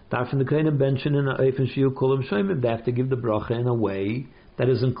 darf the Kohanim benchen in a eifin shiu kulam shoymim. They have to give the bracha in a way that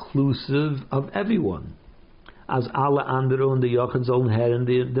is inclusive of everyone. As alle andere und the yachid sollen herren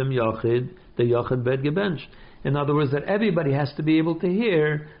dem yachid, the yachid bed gebencht. In other words, that everybody has to be able to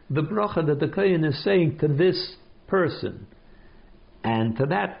hear the bracha that the Kohen is saying to this person and to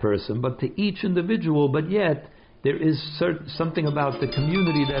that person, but to each individual, but yet there is something about the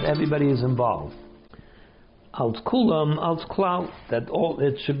community that everybody is involved. Als kulam, als klau, that all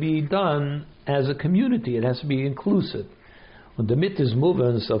it should be done as a community. It has to be inclusive. When the myth is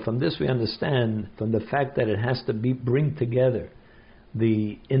moving, so from this we understand, from the fact that it has to bring together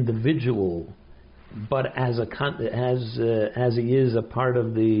the individual, but as he is a part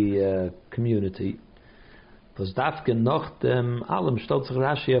of the community. Was dafke noch dem allem stellt sich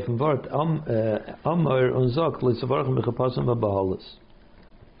Rashi auf dem Wort Amor und sagt,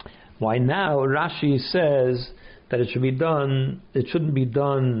 why now Rashi says that it should be done, it shouldn't be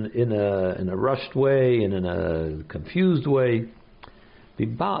done in a rushed way and in a confused way.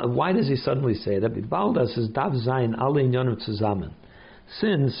 Why does he suddenly say that?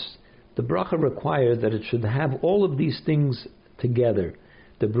 Since the bracha required that it should have all of these things together,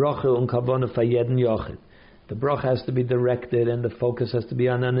 the bracha und kavana fayeden yochid. The bracha has to be directed and the focus has to be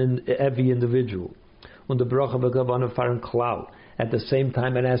on every individual. Und the bracha v'kavana faran klau. At the same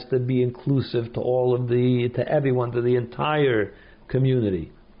time, it has to be inclusive to everyone, to the entire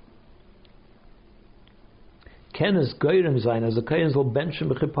community. Ken is goyrem zayin as a kohen will benchen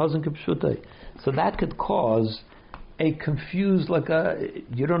b'chipazin kipshutay. So that could cause a confused,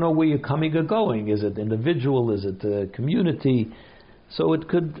 you don't know where you're coming or going. Is it individual? Is it a community? So it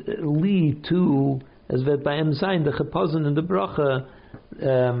could lead to, as ved by zayin the chipazin and the bracha.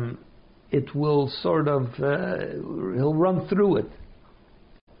 It will sort of, he'll run through it.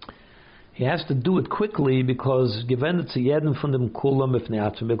 He has to do it quickly because because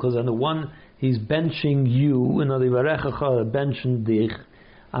on the one, he's benching you, in other words, benching dich,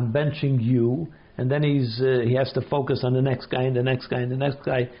 I'm benching you, and then he has to focus on the next guy and the next guy and the next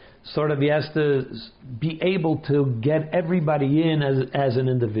guy. Sort of, he has to be able to get everybody in as an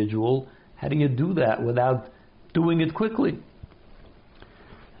individual. How do you do that without doing it quickly?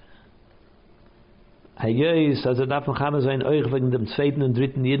 Since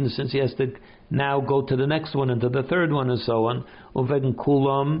he has to now go to the next one and to the third one and so on,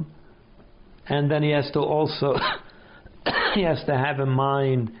 and then he has to also he has to have in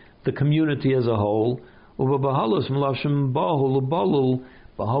mind the community as a whole. Bahalus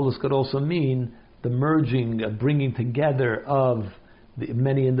could also mean the merging, bringing together of the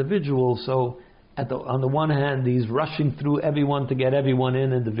many individuals. So on the one hand, he's rushing through everyone to get everyone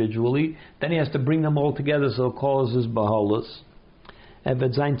in individually. Then he has to bring them all together, so it causes bahalus. So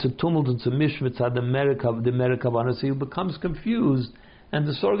he becomes confused and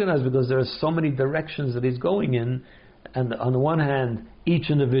disorganized because there are so many directions that he's going in. And on the one hand, each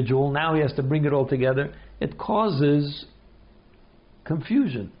individual, now he has to bring it all together. It causes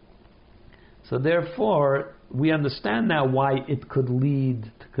confusion. So therefore, we understand now why it could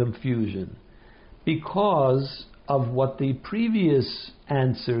lead to confusion. Because of what the previous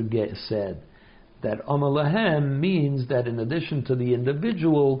answer said, that Amalahem means that in addition to the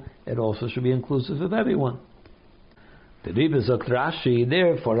individual, it also should be inclusive of everyone. The Rebbe Zok Rashi,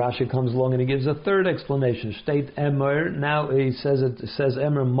 therefore Rashi comes along and he gives a third explanation. State Emer, now he says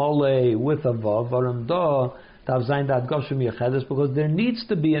Emer Mole with a Vav, Varam Da, Tav Zayin Dat Goshim Yechedes, because there needs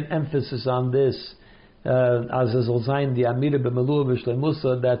to be an emphasis on this, as is Zayin the Amira B'Melua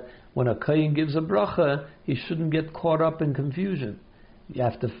B'Shlemusa, that when a kohen gives a bracha, he shouldn't get caught up in confusion. You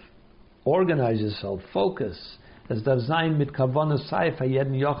have to organize yourself, focus. As Dav Zayin mit Kavana Saifa,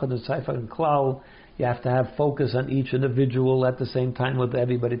 Yedin Yochad and Saifa and Klal, you have to have focus on each individual at the same time with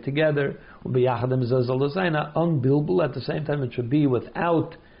everybody together. Unbillable at the same time, it should be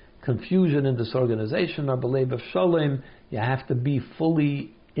without confusion and disorganization. Or belev of shalom, you have to be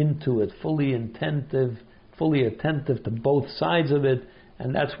fully into it, fully attentive to both sides of it.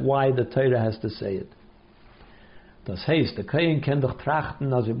 And that's why the Torah has to say it. Das heißt, der Kohen kann doch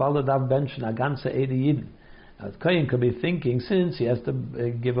trachten, als wir bald darf benchen a ganze Ede Yidden. The Kohen could be thinking, since he has to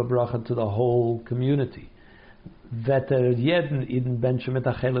give a bracha to the whole community, that jeden Yidden benchen mit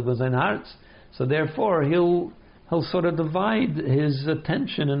a Chelek von sein Herz. So therefore, he'll sort of divide his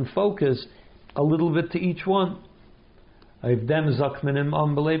attention and focus a little bit to each one. If them zakminim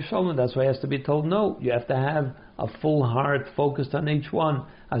unbelief shalom, that's why he has to be told no. You have to have a full heart focused on each one.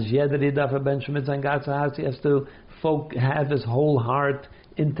 As yedri dafa ben shemit zangatza has, he has to have his whole heart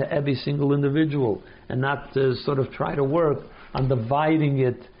into every single individual, and not to sort of try to work on dividing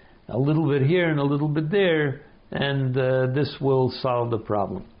it a little bit here and a little bit there, and this will solve the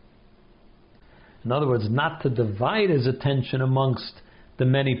problem. In other words, not to divide his attention amongst the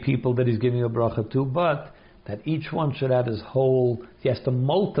many people that he's giving a bracha to, but that each one should have his whole, he has to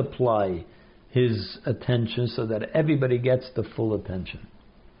multiply his attention so that everybody gets the full attention.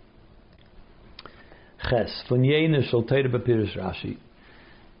 Ches, von Yene shel Teire b'Pirush Rashi.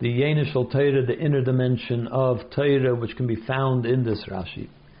 The Yene shel Teire, the inner dimension of Teire, which can be found in this Rashi.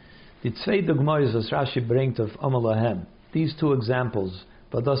 The zwei Dugmois as Rashi bringt of Amalahem. These two examples,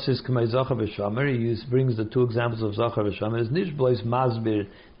 but das is K'may Zacher v'Shamer, he brings the two examples of Zacher v'Shamer, is nicht bloß Masbir,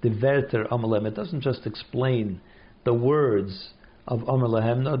 the Werter Amalahem. It doesn't just explain the words of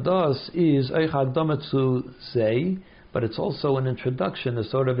Amalahem, no, das is Eich Hagdama zu say, but it's also an introduction, a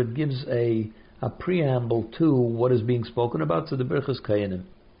sort of, it gives a preamble to what is being spoken about, to the Birchas Kayanim.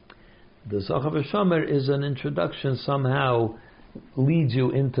 The Zachav V'Shomer is an introduction, somehow leads you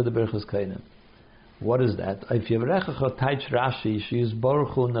into the Birchas Kayanim. What is that? If Yevarechacha Taich Rashi, she is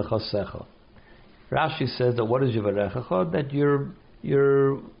Baruch Hu Nechasecha. Rashi says that what is Yevarechacha? That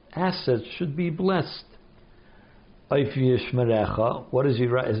your assets should be blessed. If Yishmerecha, what does he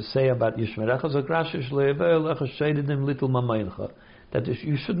say about Yishmerecha? That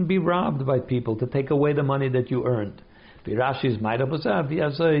you shouldn't be robbed by people to take away the money that you earned. Rashi's as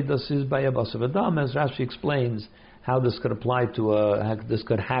Rashi explains how this could apply to how this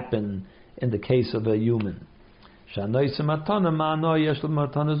could happen in the case of a human. If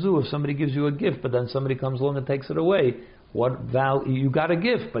somebody gives you a gift, but then somebody comes along and takes it away, what value? You got a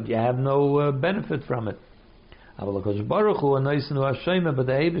gift, but you have no benefit from it. But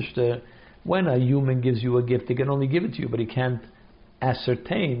when a human gives you a gift, he can only give it to you, but he can't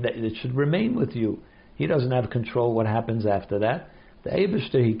ascertain that it should remain with you. He doesn't have control what happens after that. The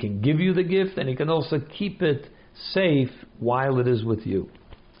Eibishter, he can give you the gift, and he can also keep it safe while it is with you.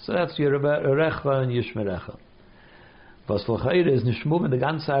 So that's Yerecha and Yishmerecha. Was l'chayre is nishmum in the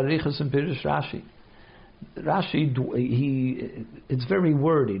ganze Arichas and Pirush Rashi. Rashi, it's very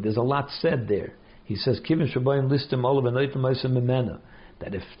wordy. There's a lot said there. He says, Kivin shabayim listim olav and noitim oisem mimena.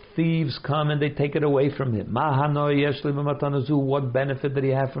 That if thieves come and they take it away from him, what benefit did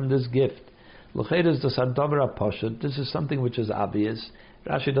he have from this gift? This is something which is obvious.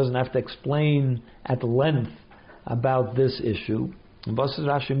 Rashi doesn't have to explain at length about this issue. So what's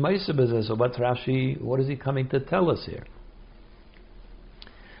Rashi, what is he coming to tell us here?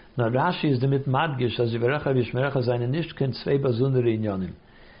 Now Rashi is the mitmadgish as Yivarecha v'Yishmerecha seine nicht kein zwei besondere Inyanim.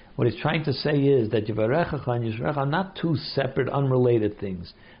 What he's trying to say is that Yivarecha and Yishmerecha are not two separate, unrelated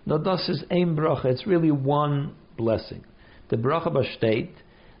things. No, das is ein bracha. It's really one blessing. The bracha b'shteit,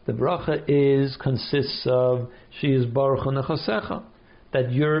 the bracha consists of she is baruch nechasecha,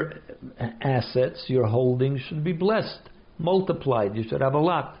 that your assets, your holdings should be blessed, multiplied. You should have a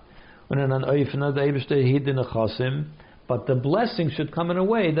lot. But the blessing should come in a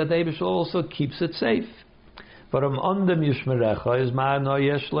way that the Eibush also keeps it safe. Because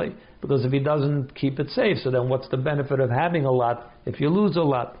if he doesn't keep it safe, so then what's the benefit of having a lot if you lose a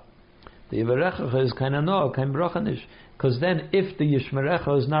lot? The Yivarecha is kind of kein brachanish. Because then if the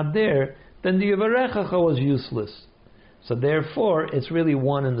Yishmerecha is not there, then the Yivarecha was useless. So therefore, it's really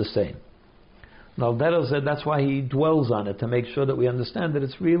one and the same. Now that's why he dwells on it, to make sure that we understand that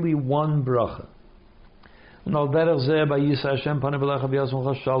it's really one bracha. The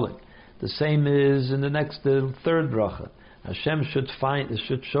same is in the third bracha. Hashem should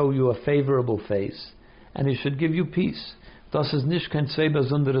show you a favorable face, and He should give you peace. Das ist nicht kein zwei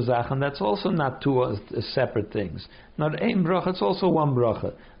besondere Sachen. That's also not two separate things. Not ein bracha, it's also one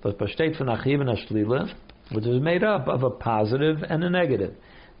bracha. But besteht von achiv and ashlila, which is made up of a positive and a negative.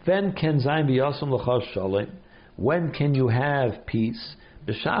 When can sein v'yasam l'chas shalom? When can you have peace?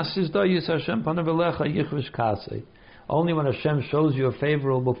 B'shas is da yis Hashem panav elecha yichvish kasei. Only when Hashem shows you a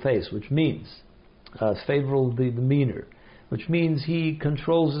favorable face, which means favorable demeanor, which means He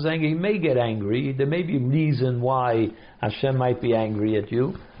controls His anger. He may get angry. There may be reason why Hashem might be angry at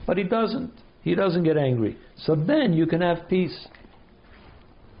you, but He doesn't. He doesn't get angry. So then you can have peace.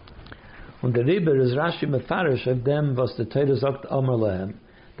 Und der Riber is Rashi mefarish of them was the Torah sagt Amar Lahem.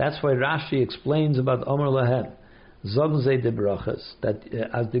 That's why Rashi explains about Amar Lahem. Zogn ze de brachas, that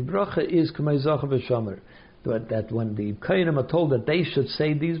as the bracha is k'may zacher v'shomer, that when the Kohanim are told that they should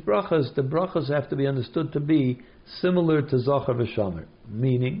say these brachas, the brachas have to be understood to be similar to zacher v'shomer.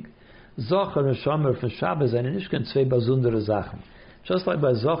 Meaning, zacher and shomer for Shabbos and nicht kan zwei besondere Sachen. Just like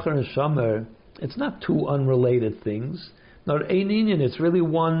by zacher and shomer, it's not two unrelated things. Nor ein inyan, it's really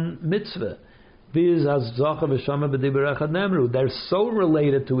one mitzvah. These as zacher v'shomer b'diber echad nemru. They're so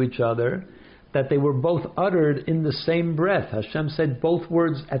related to each other that they were both uttered in the same breath. Hashem said both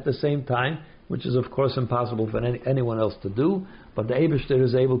words at the same time, which is of course impossible for anyone else to do, but the Eibishter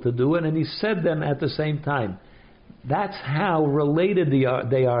is able to do it, and he said them at the same time. That's how related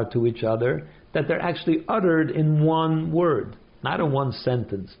they are to each other, that they're actually uttered in one word, not in one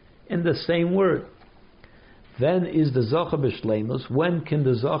sentence, in the same word. Then is the Zocher b'shleimus. When can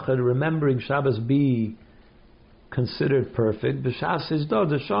the Zocher remembering Shabbos be considered perfect? B'shas is do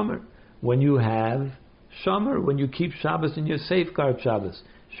the shomer. When you have shomer, when you keep Shabbos and you safeguard Shabbos.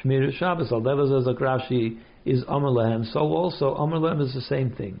 Shmir Shabbos, al devas as Rashi is Amar Lahem. So also Amar Lahem is the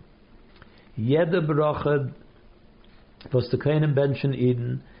same thing. Yeda bracha was the Kohanim benchen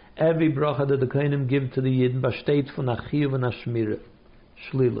Eden. Every bracha that the Kohanim give to the Yidden, b'shteit von achiv and ashmira,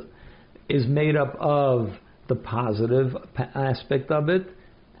 shlila, is made up of the positive aspect of it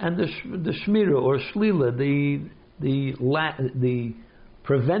and the shmira or shlila, the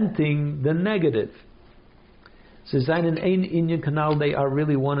preventing the negative. So Zayin ein inyan kanal, they are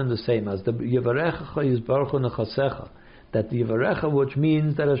really one and the same. As the Yevarecha Yizbarchu Nechasecha, that the Yevarecha, which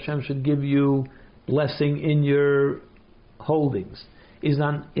means that Hashem should give you blessing in your holdings, is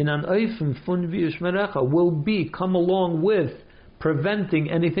in an oifen fun v'yishmerecha, will be come along with preventing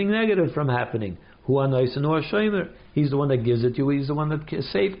anything negative from happening. Hu anoisen or shomer, he's the one that gives it to you. He's the one that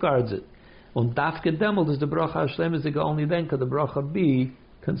safeguards it. Und dafke demel is the bracha Hashem is the only then could the bracha be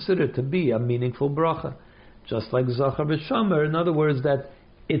considered to be a meaningful bracha. Just like Zachar b'Shomer, in other words, that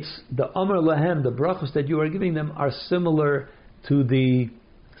it's the Amar Lahem, the brachas that you are giving them are similar to the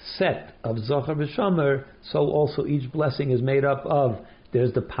set of Zachar b'Shomer, so also each blessing is made up of,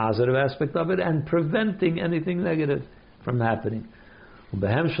 there's the positive aspect of it, and preventing anything negative from happening.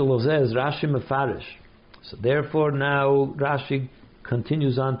 U'behem shalozeh is Rashi mefarish. So therefore now Rashi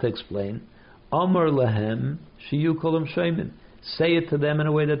continues on to explain, Amar Lahem, shiyu kolam sheimin. Say it to them in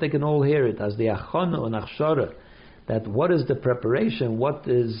a way that they can all hear it, as the achana and achshara, that what is the preparation, what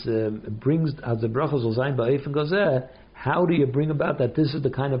is brings as the brachas will zayin ba'efen gozeh. How do you bring about that this is the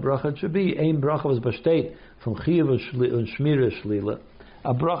kind of bracha it should be? Ein bracha was b'shteit from chiyuv and shmira shlila,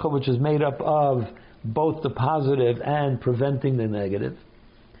 a bracha which is made up of both the positive and preventing the negative.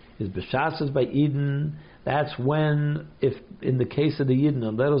 Is b'shasas by Eden. That's when, if in the case of the Yidden,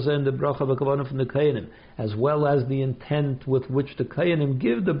 and let us end the bracha v'kavanah from the Kohanim, as well as the intent with which the Kohanim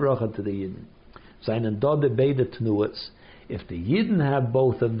give the bracha to the Yidden. Zayin dod beide tnuas. If the Yidden have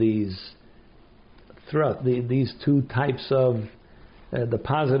both of these these two types of the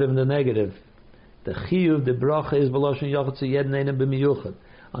positive and the negative, the chiyuv, the bracha is b'loshen yachad yedin einem b'miyuchad.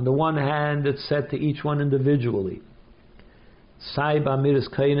 On the one hand, it's said to each one individually. Sai b'amiris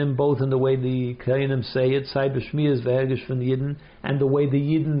Kohanim, both in the way the Kohanim say it, Sai b'shmiyas v'hergish from the Yidden, and the way the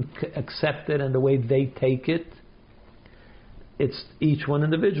Yidden accept it and the way they take it. It's each one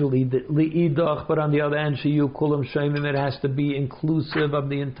individually. Li'idach, but on the other hand, shiyu kulam shemim, it has to be inclusive of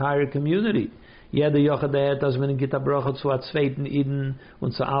the entire community. Jeder Yochad dass man gibt a bracha zu a zweiten Eden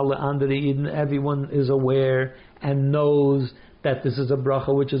und zu alle andere Eden. Everyone is aware and knows that this is a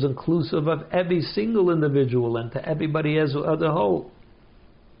bracha which is inclusive of every single individual and to everybody as a whole.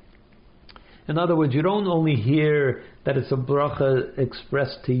 In other words, you don't only hear that it's a bracha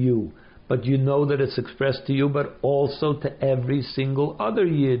expressed to you, but you know that it's expressed to you, but also to every single other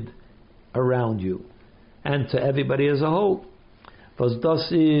Yid around you and to everybody as a whole. Was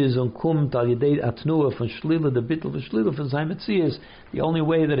das is und kommt al yedei atnua von shlila, the bittul von shlila von sein Metzias, the only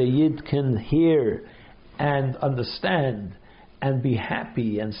way that a Yid can hear and understand and be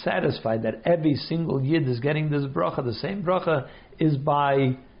happy and satisfied that every single Yid is getting this bracha, the same bracha, is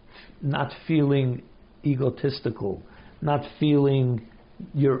by not feeling egotistical, not feeling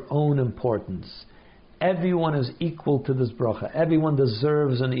your own importance. Everyone is equal to this bracha. Everyone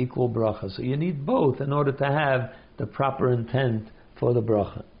deserves an equal bracha. So you need both in order to have the proper intent for the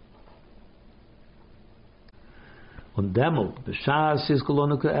bracha. And then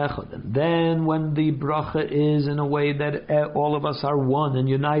when the bracha is in a way that all of us are one and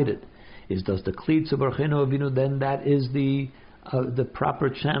united, is does the klitz of Archenu Avinu, then that is the proper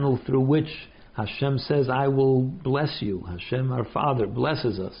channel through which Hashem says, I will bless you. Hashem, our Father,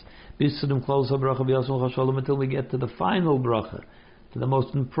 blesses us. Until we get to the final bracha, to the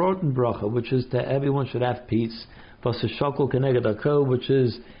most important bracha, which is that everyone should have peace, which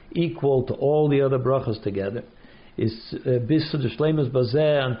is equal to all the other brachas together. Is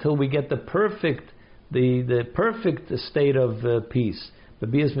until we get the perfect state of peace.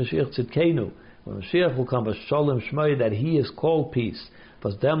 When Mashiach will come, that He is called peace.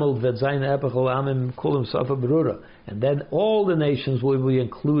 And then all the nations will be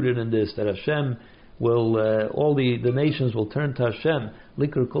included in this, that Hashem will, all the nations will turn to Hashem.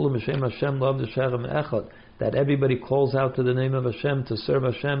 That everybody calls out to the name of Hashem to serve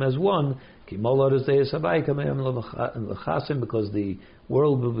Hashem as one. Because the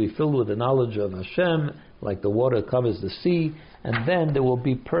world will be filled with the knowledge of Hashem, like the water covers the sea, and then there will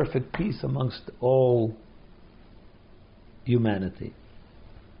be perfect peace amongst all humanity.